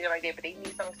friends out there like that, but they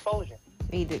need some exposure.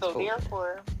 So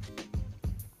therefore,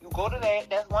 you go to that.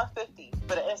 That's $150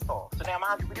 for the install. So now,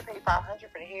 mind you, we did pay $500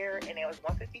 for the hair, and now it's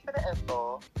 $150 for the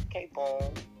install. Okay,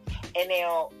 boom. And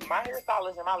now, my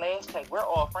hairstylist and my lash tech, we're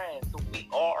all friends, so we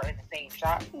all are in the same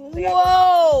shop. So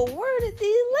whoa, where did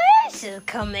these lashes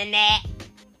come in at?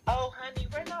 Oh, honey,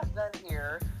 we're not done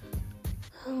here.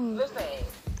 Listen,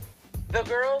 the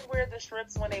girls wear the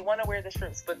strips when they want to wear the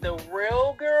strips, but the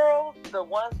real girls, the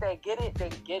ones that get it, they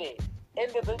get it.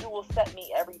 Individuals set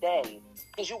me every day.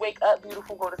 Because you wake up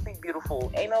beautiful, go to sleep beautiful.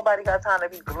 Ain't nobody got time to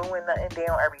be gluing nothing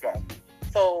down every day.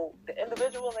 So, the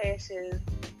individual lashes...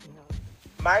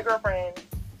 My girlfriend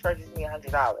charges me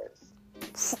 $100.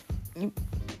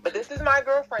 But this is my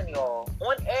girlfriend, y'all.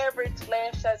 On average,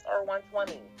 lash sets are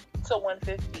 $120 to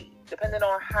 $150, depending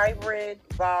on hybrid,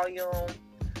 volume,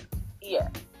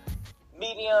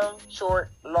 medium, short,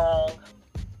 long,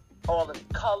 all the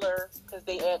color, because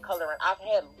they add color. And I've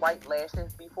had white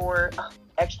lashes before,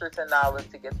 extra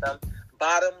 $10 to get them.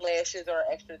 Bottom lashes are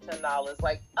extra $10.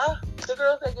 Like, the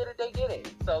girls that get it, they get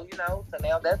it. So, you know, so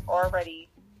now that's already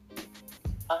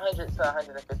 $100 to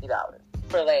 $150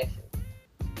 for lashes.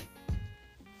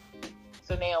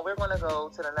 So now we're going to go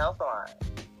to the nail salon.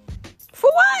 For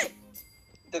what?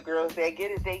 The girls that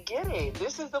get it, they get it.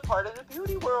 This is the part of the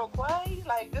beauty world, Quay.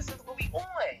 Like, this is what we on.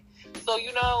 So,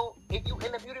 you know, if you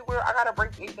in the beauty world, I got to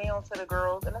break it down to the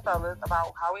girls and the fellas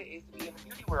about how it is to be in the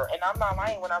beauty world. And I'm not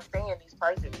lying when I'm saying these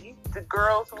prices. The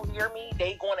girls who hear me,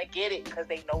 they going to get it because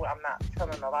they know I'm not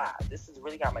telling a lie. This is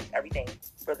really how much everything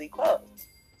really costs.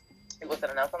 You go to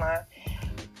the nail salon,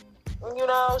 you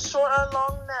know, short or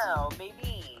long nail,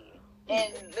 baby.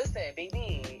 And listen,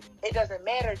 baby, it doesn't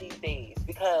matter these days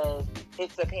because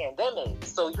it's a pandemic.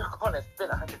 So you're going to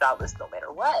spend $100 no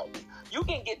matter what. You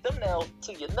can get them nails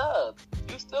to your nubs.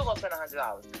 You still going to spend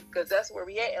 $100 because that's where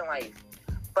we at in life.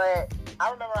 But I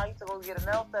remember I used to go get a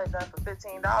nail set done for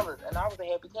 $15 and I was a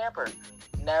happy camper.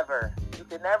 Never. You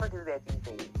can never do that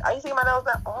these days. I used to get my nails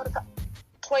done all the time.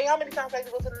 Quay, how many times I used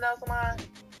to go to the nail salon?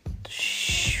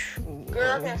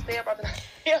 Girl, I can't stay up after that.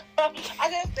 I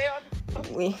can't stay up.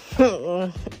 we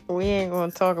ain't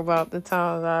gonna talk about the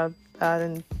times I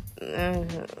didn't.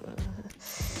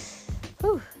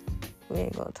 Whew. We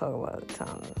ain't gonna talk about the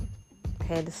time I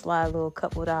had to slide a little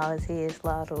couple dollars here,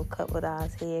 slide a little couple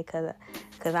dollars here, cause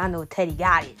I know Teddy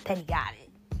got it. We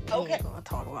ain't gonna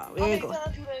talk about.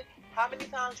 How many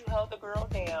times you held the girl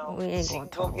down? We ain't gonna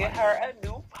talk about. Get her a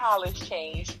new polish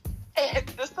change at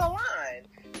the salon.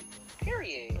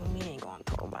 Period. We ain't gonna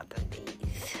talk about them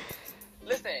days.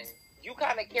 Listen, you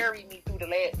kind of carried me through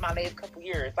my last couple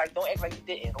years. Like, don't act like you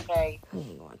didn't, okay? We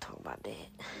ain't gonna talk about that.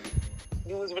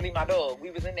 You was really my dog.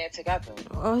 We was in there together.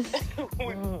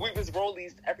 we was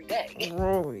rollies every day.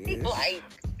 Rollies. Like,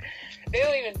 they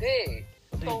don't even dig.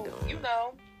 So, you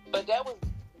know, but that was,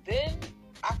 then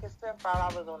I could spend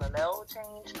 $5 on a nail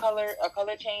change, a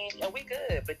color change, and we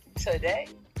good. But today,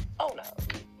 oh no.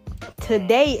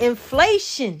 Today,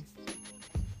 inflation.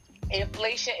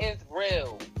 Inflation is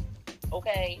real.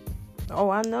 Okay? Oh,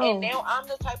 I know. And now I'm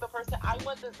the type of person, I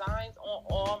want designs on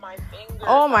all my fingers.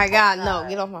 Oh my God, no.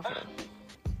 Get off my phone.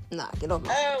 Nah, get off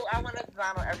my phone. Oh, I want a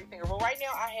design on every finger. Well, right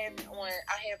now I have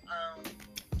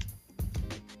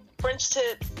French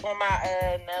tips on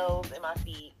my nails and my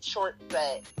feet, short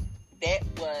set. That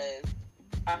was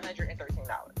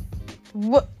 $113.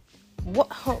 What?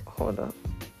 Hold up.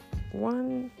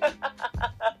 One.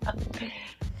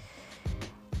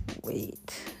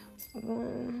 Wait.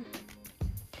 One.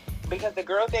 Because the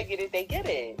girls that get it, they get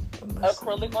it.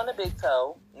 Acrylic on the big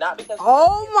toe. Not because.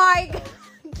 Oh my God.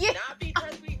 Yeah. Not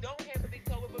because we don't have a big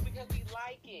toe, but because we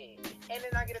like it. And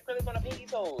then I get acrylic on the pinky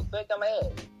toes, so it can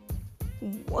last.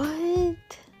 What?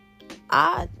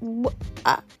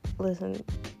 Listen,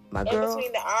 my girl. In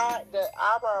between the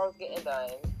eyebrows getting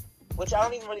done, which I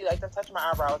don't even really like to touch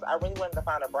my eyebrows. I really wanted to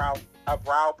find a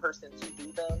brow person to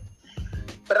do them,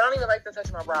 but I don't even like to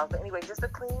touch my brows. But anyway, just to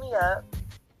clean me up,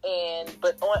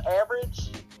 but on average,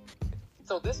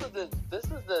 so this was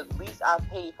the least I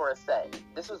paid for a set.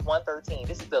 This was $113.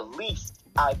 This is the least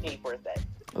I paid for a set.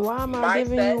 Why am I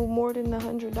giving you more than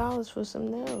 $100 for some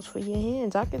nails for your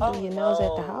hands? I could do your nails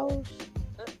at the house.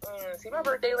 See, my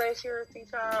birthday last year,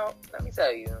 child, let me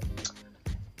tell you.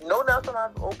 No nail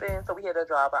salons open, so we had to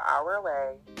drive an hour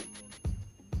away.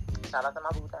 Shout out to my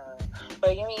boo time.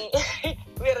 But you mean,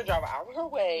 we had to drive an hour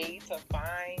away to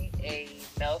find a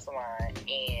nail salon.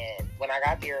 And when I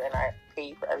got there and I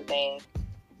paid for everything,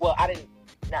 well, I didn't,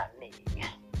 not me.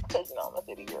 Because, you know, I'm a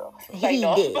city girl. He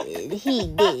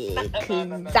did.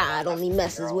 Because God only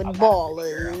messes with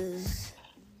ballers.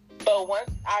 But once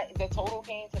the total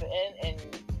came to the end, and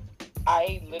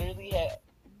I literally had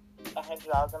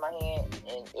 $100 in my hand,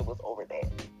 and it was over that.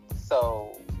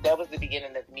 So that was the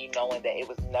beginning of me knowing that it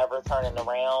was never turning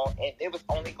around, and it was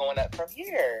only going up from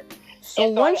here. So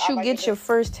once you get your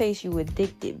first taste, you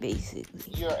addicted,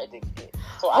 basically. You're addicted.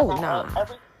 So I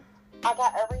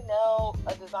got every nail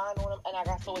a design on them, and I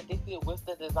got so addicted with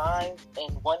the designs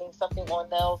and wanting something on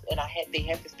nails, and they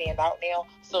have to stand out now.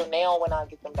 So now when I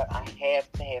get them done, I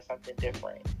have to have something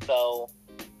different. So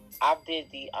I did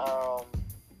the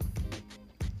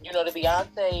the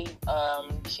Beyonce,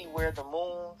 she wears the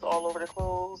moons all over the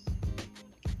clothes.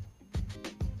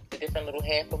 The different little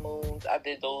half of moons. I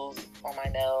did those on my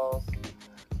nails.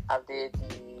 I did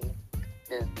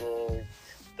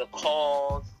the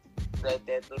claws,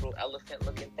 that little elephant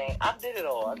looking thing. I did it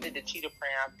all. I did the cheetah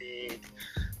print. I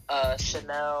did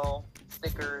Chanel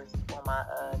stickers on my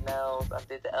nails. I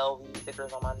did the LV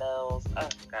stickers on my nails. Oh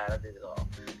God, I did it all.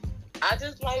 I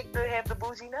just like to have the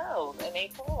bougie nails, and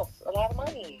they cost a lot of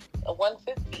money.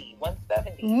 $150,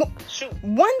 $170. Shoot,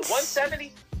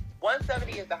 $170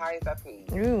 is the highest I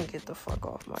paid. You can get the fuck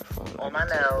off my phone. On my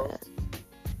nails.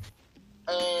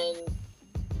 And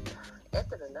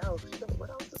after the nails,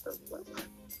 what else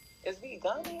is we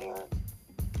done here?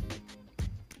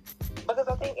 Because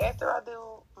I think after I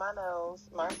do my nails,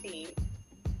 my feet.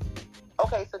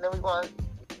 Okay, so then we want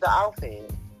the outfit.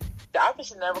 The outfit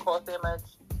should never cost that much.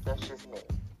 That's just me.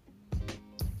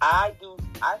 I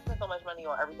spend so much money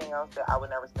on everything else that I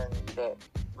would never spend that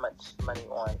much money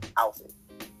on outfits.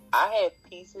 I have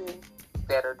pieces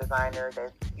that are designer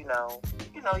that, you know,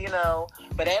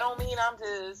 but that don't mean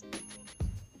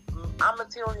I'm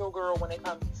material girl when it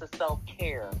comes to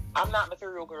self-care. I'm not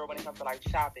material girl when it comes to like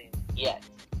shopping yet.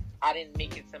 I didn't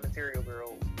make it to material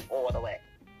girl all the way.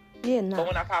 Yeah, no. But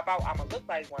when I pop out, I'm gonna look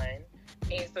like one.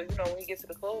 And so, when you get to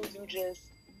the clothes, you just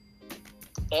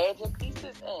add your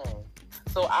pieces in.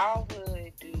 So I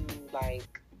would do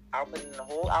I'll put in the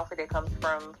whole outfit that comes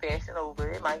from Fashion Over.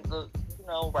 It might look,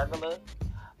 regular.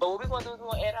 But what we're going to do is we're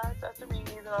going to add our accessories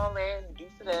and all that and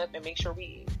juice it up and make sure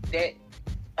that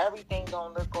everything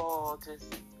don't look all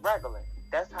just regular.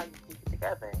 That's how you keep it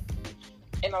together.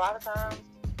 And a lot of times,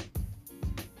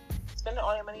 spending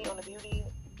all your money on the beauty,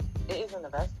 it is an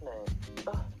investment.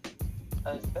 Ugh,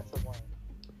 an expensive one.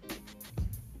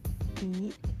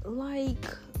 Like,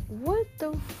 what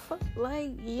the fuck? Like,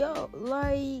 yo,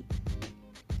 like,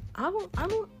 I'm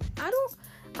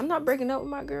not breaking up with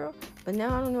my girl, but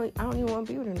now I don't even want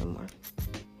to be with her no more.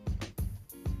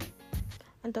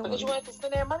 Because you want to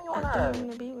spend that money on her. I don't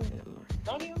want to be with her no more.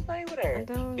 Don't even play with her.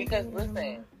 Because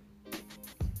listen,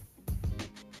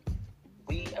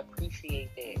 we appreciate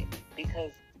that.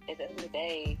 Because at the end of the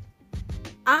day,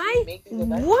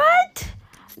 what?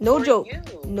 No joke. You.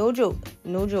 No joke.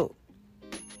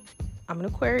 I'm an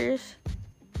Aquarius.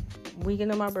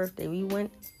 Weekend of my birthday, we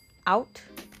went out.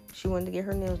 She wanted to get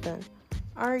her nails done.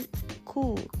 All right,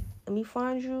 cool. Let me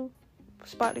find you a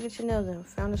spot to get your nails done.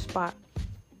 Found a spot.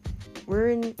 We're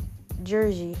in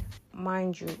Jersey,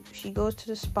 mind you. She goes to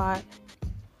the spot.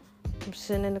 I'm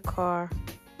sitting in the car,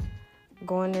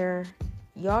 going there.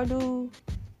 Y'all do,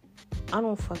 I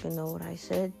don't fucking know what I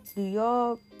said. Do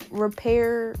y'all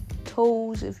repair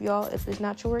toes if it's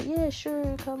not your work? Yeah,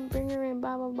 sure. Come bring her in,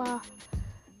 blah, blah, blah.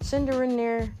 Send her in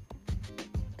there.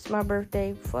 It's my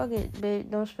birthday. Fuck it, babe.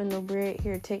 Don't spend no bread.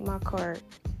 Here, take my card.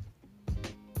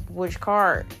 Which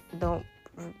card? Don't,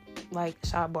 like,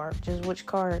 sidebar. Just which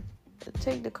card?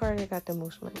 Take the card that got the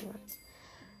most money on it.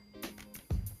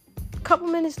 Couple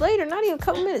minutes later, not even a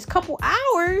couple minutes, couple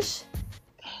hours,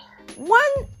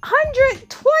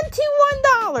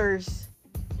 $121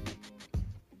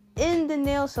 in the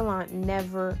nail salon.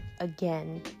 Never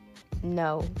again.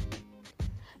 No.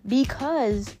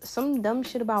 Because some dumb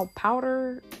shit about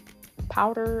powder,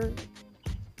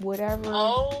 whatever.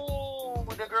 Oh,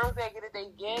 the girls that get it, they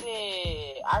get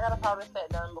it. I got a powder set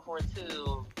done before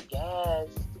too. Yes,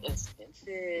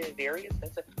 expensive, very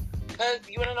expensive. Because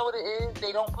you want to know what it is?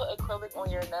 They don't put acrylic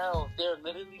on your nails. They're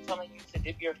literally telling you to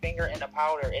dip your finger in the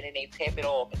powder, and then they tap it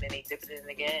off, and then they dip it in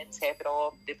again, tap it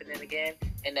off, dip it in again,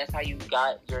 and that's how you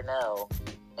got your nail.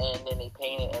 And then they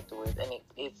paint it afterwards, and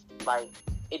it's like,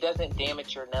 it doesn't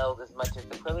damage your nails as much as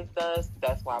acrylic does.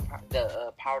 That's why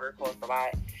the powder costs a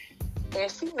lot. And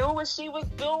she knew what she was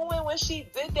doing when she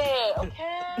did that,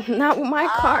 okay? Not with my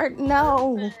card,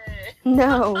 no.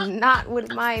 No, not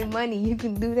with my money. You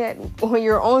can do that on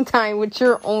your own time with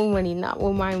your own money, not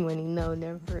with my money. No,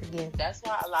 never again. That's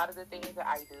why a lot of the things that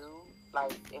I do,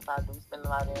 like if I do spend a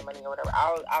lot of money or whatever,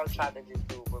 I'll try to just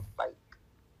do it with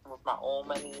my own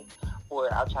money,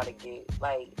 or I'll try to get,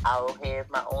 like, I'll have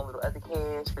my own little other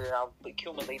cash, but then I'll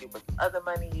accumulate it with other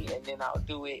money, and then I'll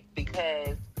do it.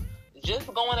 Because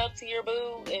just going up to your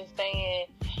boo and saying,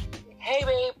 hey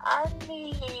babe, I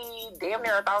need damn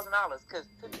near $1,000, because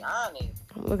to be honest,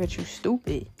 look at you,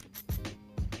 stupid.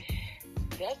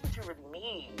 That's what you really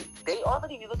need. They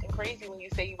already be looking crazy when you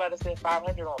say you about to spend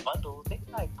 $500 on bundles. They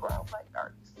be like, bro, like,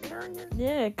 are you serious?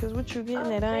 Yeah, because what you getting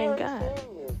that I ain't got.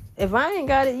 Serious. If I ain't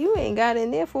got it, you ain't got it,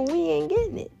 and therefore we ain't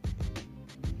getting it.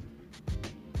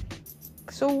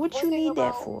 So what you need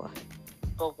that for?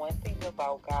 But one thing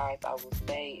about guys I will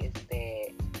say is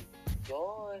that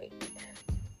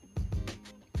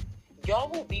y'all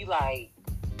will be like,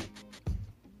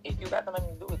 if you got the money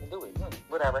to do it, then do it.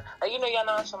 Whatever. Like, y'all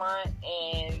nonchalant,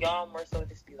 and y'all more so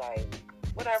just be like,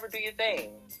 whatever, do your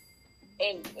thing.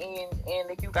 And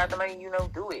if you got the money, do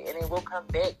it. And it will come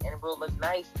back, and it will look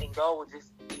nice, and y'all will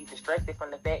just be distracted from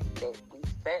the fact that we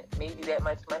spent maybe that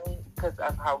much money because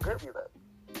of how good we look.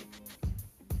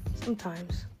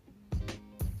 Sometimes.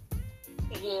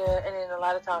 Yeah, and then a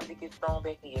lot of times it gets thrown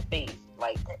back in your face.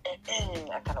 Like,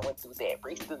 I kind of went through that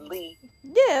recently.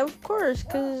 Yeah, of course,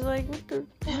 because, like, you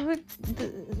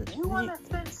want to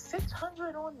spend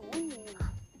 $600 on weave?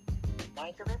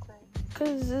 Mind your business.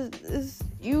 Because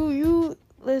you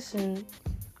listen,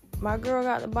 my girl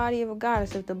got the body of a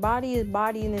goddess. If the body is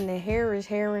bodying and the hair is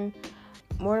hairing,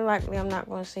 more than likely I'm not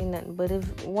going to say nothing. But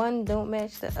if one don't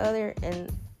match the other,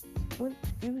 and what,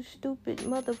 you stupid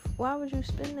mother, why would you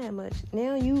spend that much?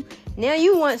 Now you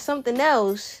want something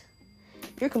else.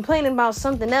 You're complaining about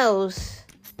something else,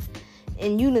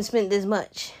 and you done spent this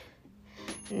much.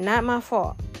 Not my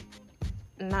fault.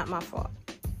 Not my fault.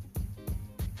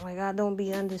 Like, I don't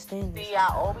be understanding. See, I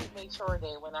always make sure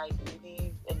that when I do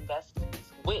these investments,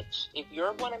 which, if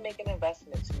you're going to make an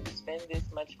investment to spend this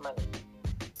much money,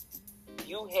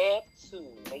 you have to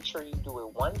make sure you do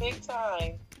it one big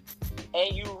time,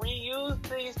 and you reuse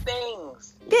these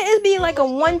things. Yeah, it'd be like a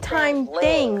one-time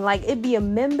thing. Like, it'd be a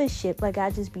membership. Like,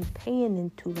 I'd just be paying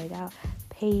into. Like, I'll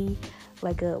pay,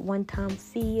 like, a one-time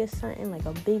fee or something. Like,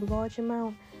 a big, large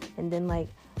amount. And then, like,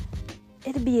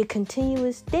 it'd be a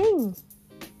continuous thing.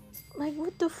 Like,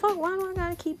 what the fuck? Why do I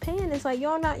gotta keep paying this? Like,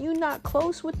 you not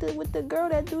close with the girl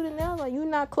that do the nails? Like, you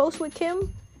not close with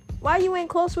Kim? Why you ain't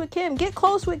close with Kim? Get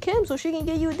close with Kim so she can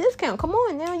give you a discount. Come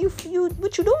on now, you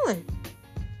what you doing?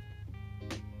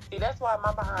 See, that's why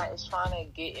my behind is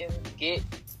trying to get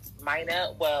mine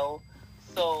up well.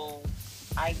 So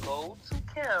I go to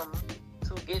Kim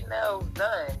to get nails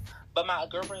done. But my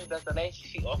girlfriend does the lashes.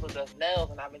 She also does nails,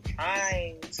 and I've been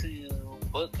trying to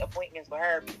book appointments with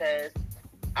her because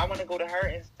I want to go to her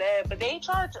instead. But they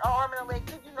charge an arm and a leg,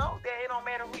 because you know that it don't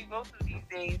matter who you go to these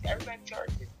days. Everybody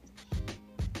charges.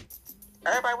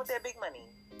 Everybody with that big money,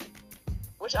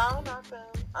 which I don't know.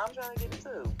 I'm trying to get it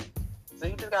too. So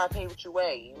you just gotta pay what you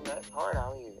weigh. You know, it's hard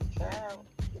out here. Child,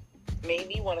 made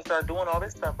me want to start doing all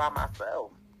this stuff by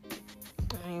myself.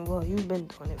 I mean, well, you've been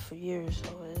doing it for years, so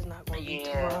it's not going to be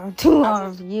too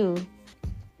hard for you.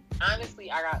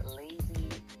 Honestly, I got lazy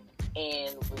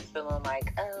and was feeling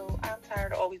like, oh, I'm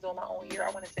tired of always doing my own hair.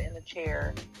 I want to sit in the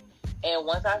chair. And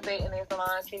once I sat in that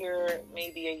salon chair,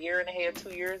 maybe a year and a half, 2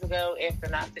 years ago, after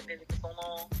not sitting in it for so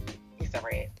long, it's a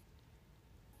wrap.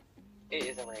 It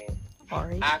is a wrap.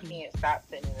 I can't stop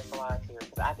sitting in the salon chair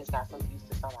because I just got so used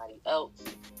to somebody else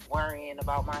worrying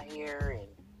about my hair and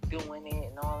doing it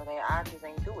and all of that. I just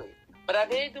ain't do it. But I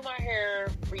did do my hair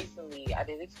recently. I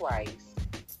did it twice.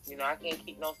 You know, I can't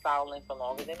keep no styling for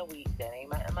longer than a week. That ain't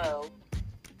my MO.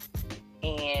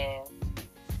 And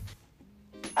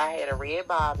I had a red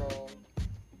bobbin.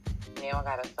 Now I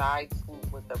got a side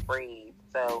swoop with a braid.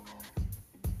 So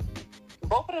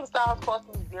both of them styles cost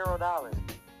me $0.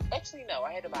 Actually, no.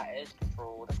 I had to buy edge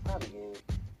control. That's probably it.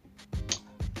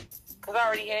 Because I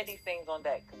already had these things on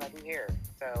deck because I do hair.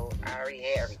 So I already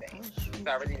had everything. So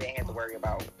I really didn't have to worry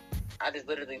about it. I just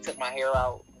literally took my hair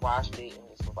out, washed it, and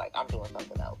just was like, I'm doing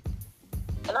something else.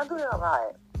 And I do it a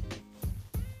lot.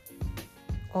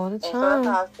 All the time. And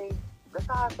so that's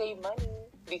how I save money.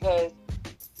 Because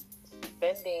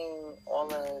spending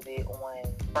all of it on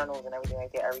frontals and everything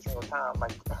like that every single time,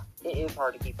 like, it is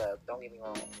hard to keep up. Don't get me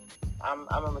wrong. I'm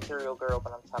a material girl,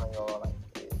 but I'm telling y'all, like,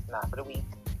 it's not for the weak.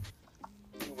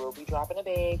 You will be dropping a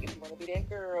bag if you want to be that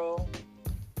girl.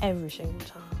 Every single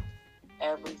time.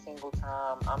 Every single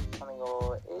time. I'm telling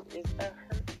y'all, it is a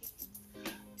hurt.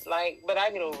 Like, but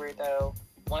I get over it though.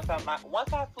 Once I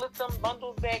flip them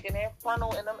bundles back and that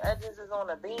frontal and them edges is on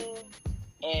a beam,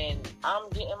 and I'm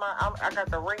getting I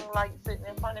got the ring light sitting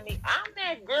in front of me. I'm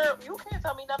that girl. You can't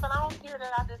tell me nothing. I don't care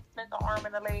that I just spent the arm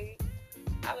and the leg.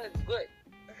 I look good.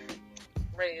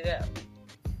 Ready to go.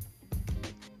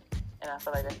 And I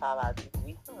feel like that's how a lot of people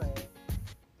be feeling.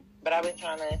 But I've been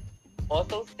trying to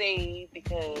also save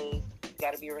because you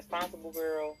got to be a responsible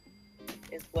girl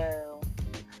as well.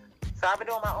 So I've been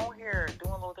doing my own hair,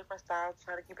 doing a little different styles,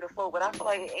 trying to keep it afloat. But I feel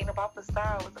like it ain't about the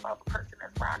style. It's about the person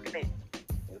that's rocking it.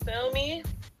 You feel me?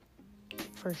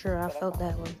 For sure. I felt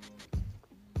that one.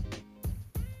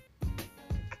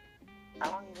 I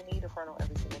don't even need a frontal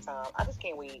every single time. I just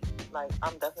can't wait. Like,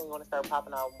 I'm definitely going to start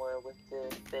popping out more with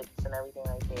the sticks and everything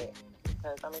like that.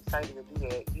 Because I'm excited to do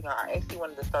that. You know, I actually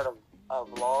wanted to start a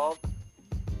vlog.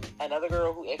 Another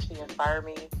girl who actually inspired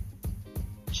me,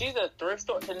 she's a thrift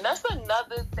store. And that's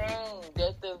another thing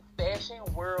that the fashion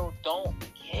world don't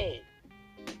get.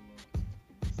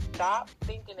 Stop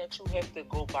thinking that you have to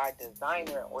go buy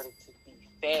designer in order to be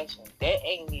fashion. That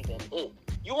ain't even it.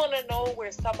 You want to know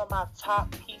where some of my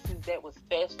top pieces that was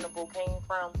fashionable came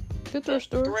from? The thrift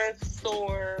store.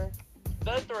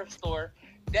 The thrift store.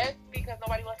 That's because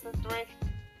nobody wants to thrift.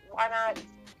 Why not?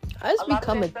 It's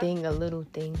become a thing, a little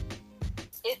thing.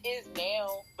 It is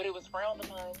now, but it was frowned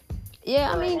upon.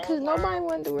 Yeah, I mean, because nobody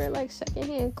wanted to wear, like,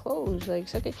 secondhand clothes. I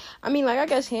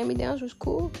guess hand-me-downs was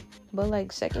cool. But,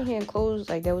 like, secondhand clothes,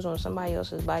 like, that was on somebody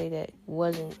else's body that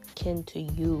wasn't kin to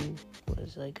you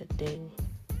was, like, a thing.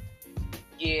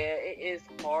 Yeah, it is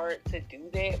hard to do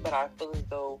that, but I feel as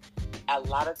though a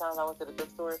lot of times I went to the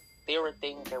thrift store, there were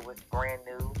things that was brand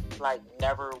new, like,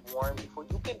 never worn before.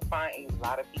 You can find a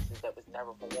lot of pieces that was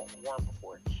never worn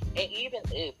before. And even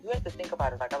if, you have to think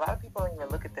about it, like, a lot of people don't even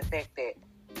look at the fact that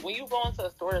when you go into a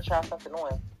store to try something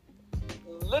on,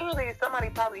 literally somebody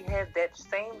probably had that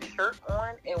same shirt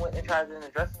on and went and tried it in the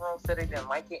dressing room, said they didn't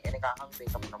like it, and it got hung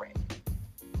back up on the rack.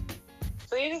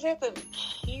 So you just have to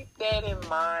keep that in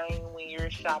mind when you're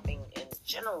shopping in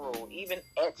general, even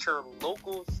at your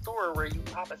local store where you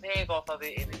pop a tag off of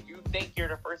it and you think you're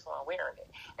the first one wearing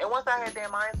it. And once I had that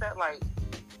mindset, like,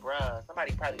 bruh,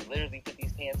 somebody probably literally put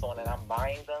these pants on and I'm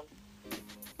buying them.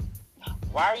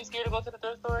 Why are you scared to go to the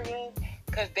thrift store again?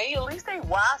 Because at least they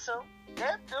wash them.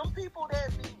 Them people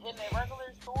that be in the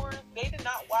regular stores, they did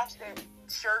not wash that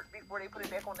shirt before they put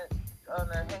it back on on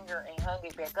the hanger and hung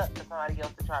it back up for somebody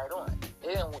else to try it on.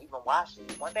 They didn't even wash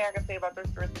it. One thing I can say about thrift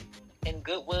stores and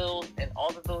Goodwill and all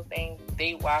of those things,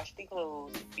 they wash the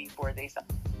clothes before they sell.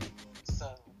 So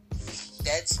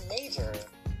that's major.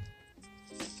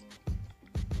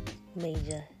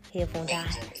 Major. Headphone died.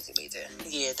 Major.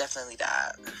 Yeah, definitely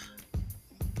died.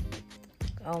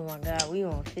 Oh my God, we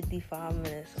on 55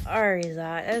 minutes. Alright,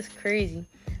 Zai, that's crazy.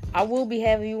 I will be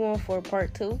having you on for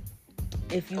part 2.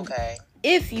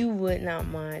 If you would not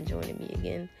mind joining me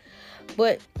again.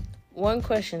 But one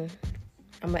question,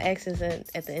 I'm gonna ask this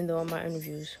at the end of all my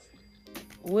interviews.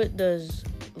 What does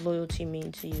loyalty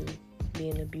mean to you,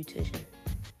 being a beautician?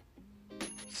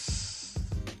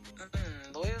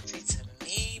 Loyalty to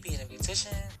me, being a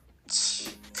beautician,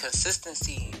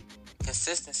 consistency,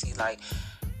 like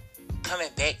coming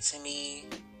back to me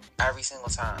every single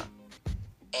time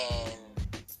and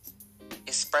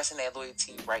expressing that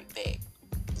loyalty right back.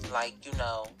 Like,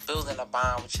 building a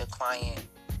bond with your client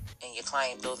and your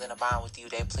client building a bond with you,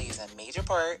 that plays a major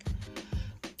part.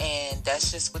 And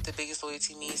that's just what the biggest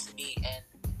loyalty means to me in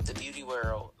the beauty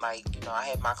world. Like, I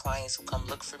have my clients who come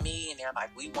look for me and they're like,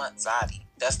 we want Zadi.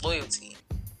 That's loyalty.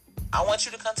 I want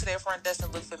you to come to that front desk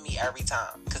and look for me every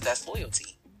time, because that's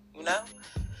loyalty,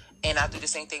 And I do the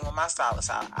same thing with my stylist.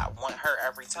 I want her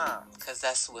every time, because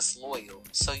that's what's loyal.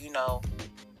 So,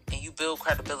 and you build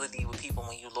credibility with people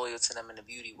when you're loyal to them in the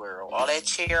beauty world. All that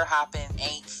chair hopping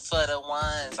ain't for the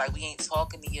ones. Like, we ain't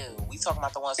talking to you. We talking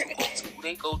about the ones who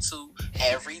they go to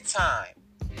every time.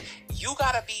 You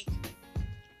gotta be,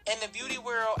 in the beauty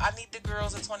world, I need the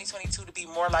girls in 2022 to be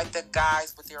more like the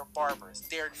guys with their barbers.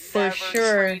 They're never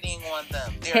trading on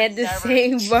them. Had the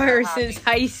same bar since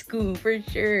high school, for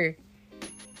sure.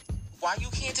 Why you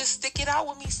can't just stick it out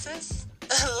with me, sis?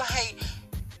 Like,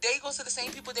 they go to the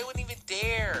same people, they wouldn't even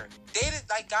dare.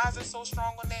 Guys are so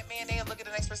strong on that, man. They'll look at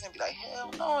the next person and be like,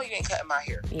 hell no, you ain't cutting my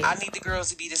hair. Yeah. I need the girls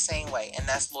to be the same way, and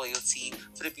that's loyalty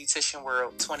for the beautician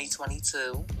world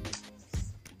 2022.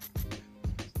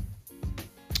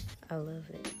 I love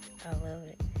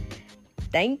it.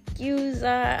 Thank you,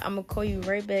 Zai. I'm going to call you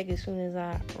right back as soon as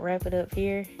I wrap it up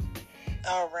here.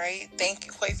 All right. Thank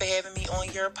you, Quay, for having me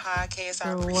on your podcast.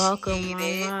 I appreciate welcome,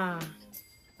 it. Mama.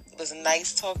 It was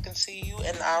nice talking to you,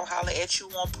 and I'll holler at you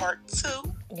on part 2.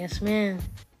 Yes, ma'am.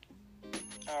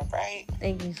 All right.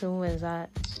 Thank you so much, Zai.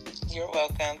 You're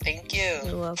welcome. Thank you.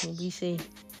 You're welcome. Be safe.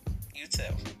 You too.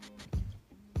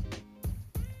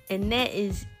 And that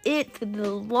is it for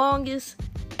the longest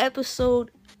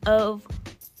episode of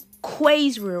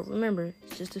Quay's World. Remember,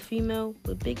 it's just a female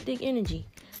with big dick energy.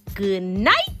 Good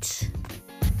night.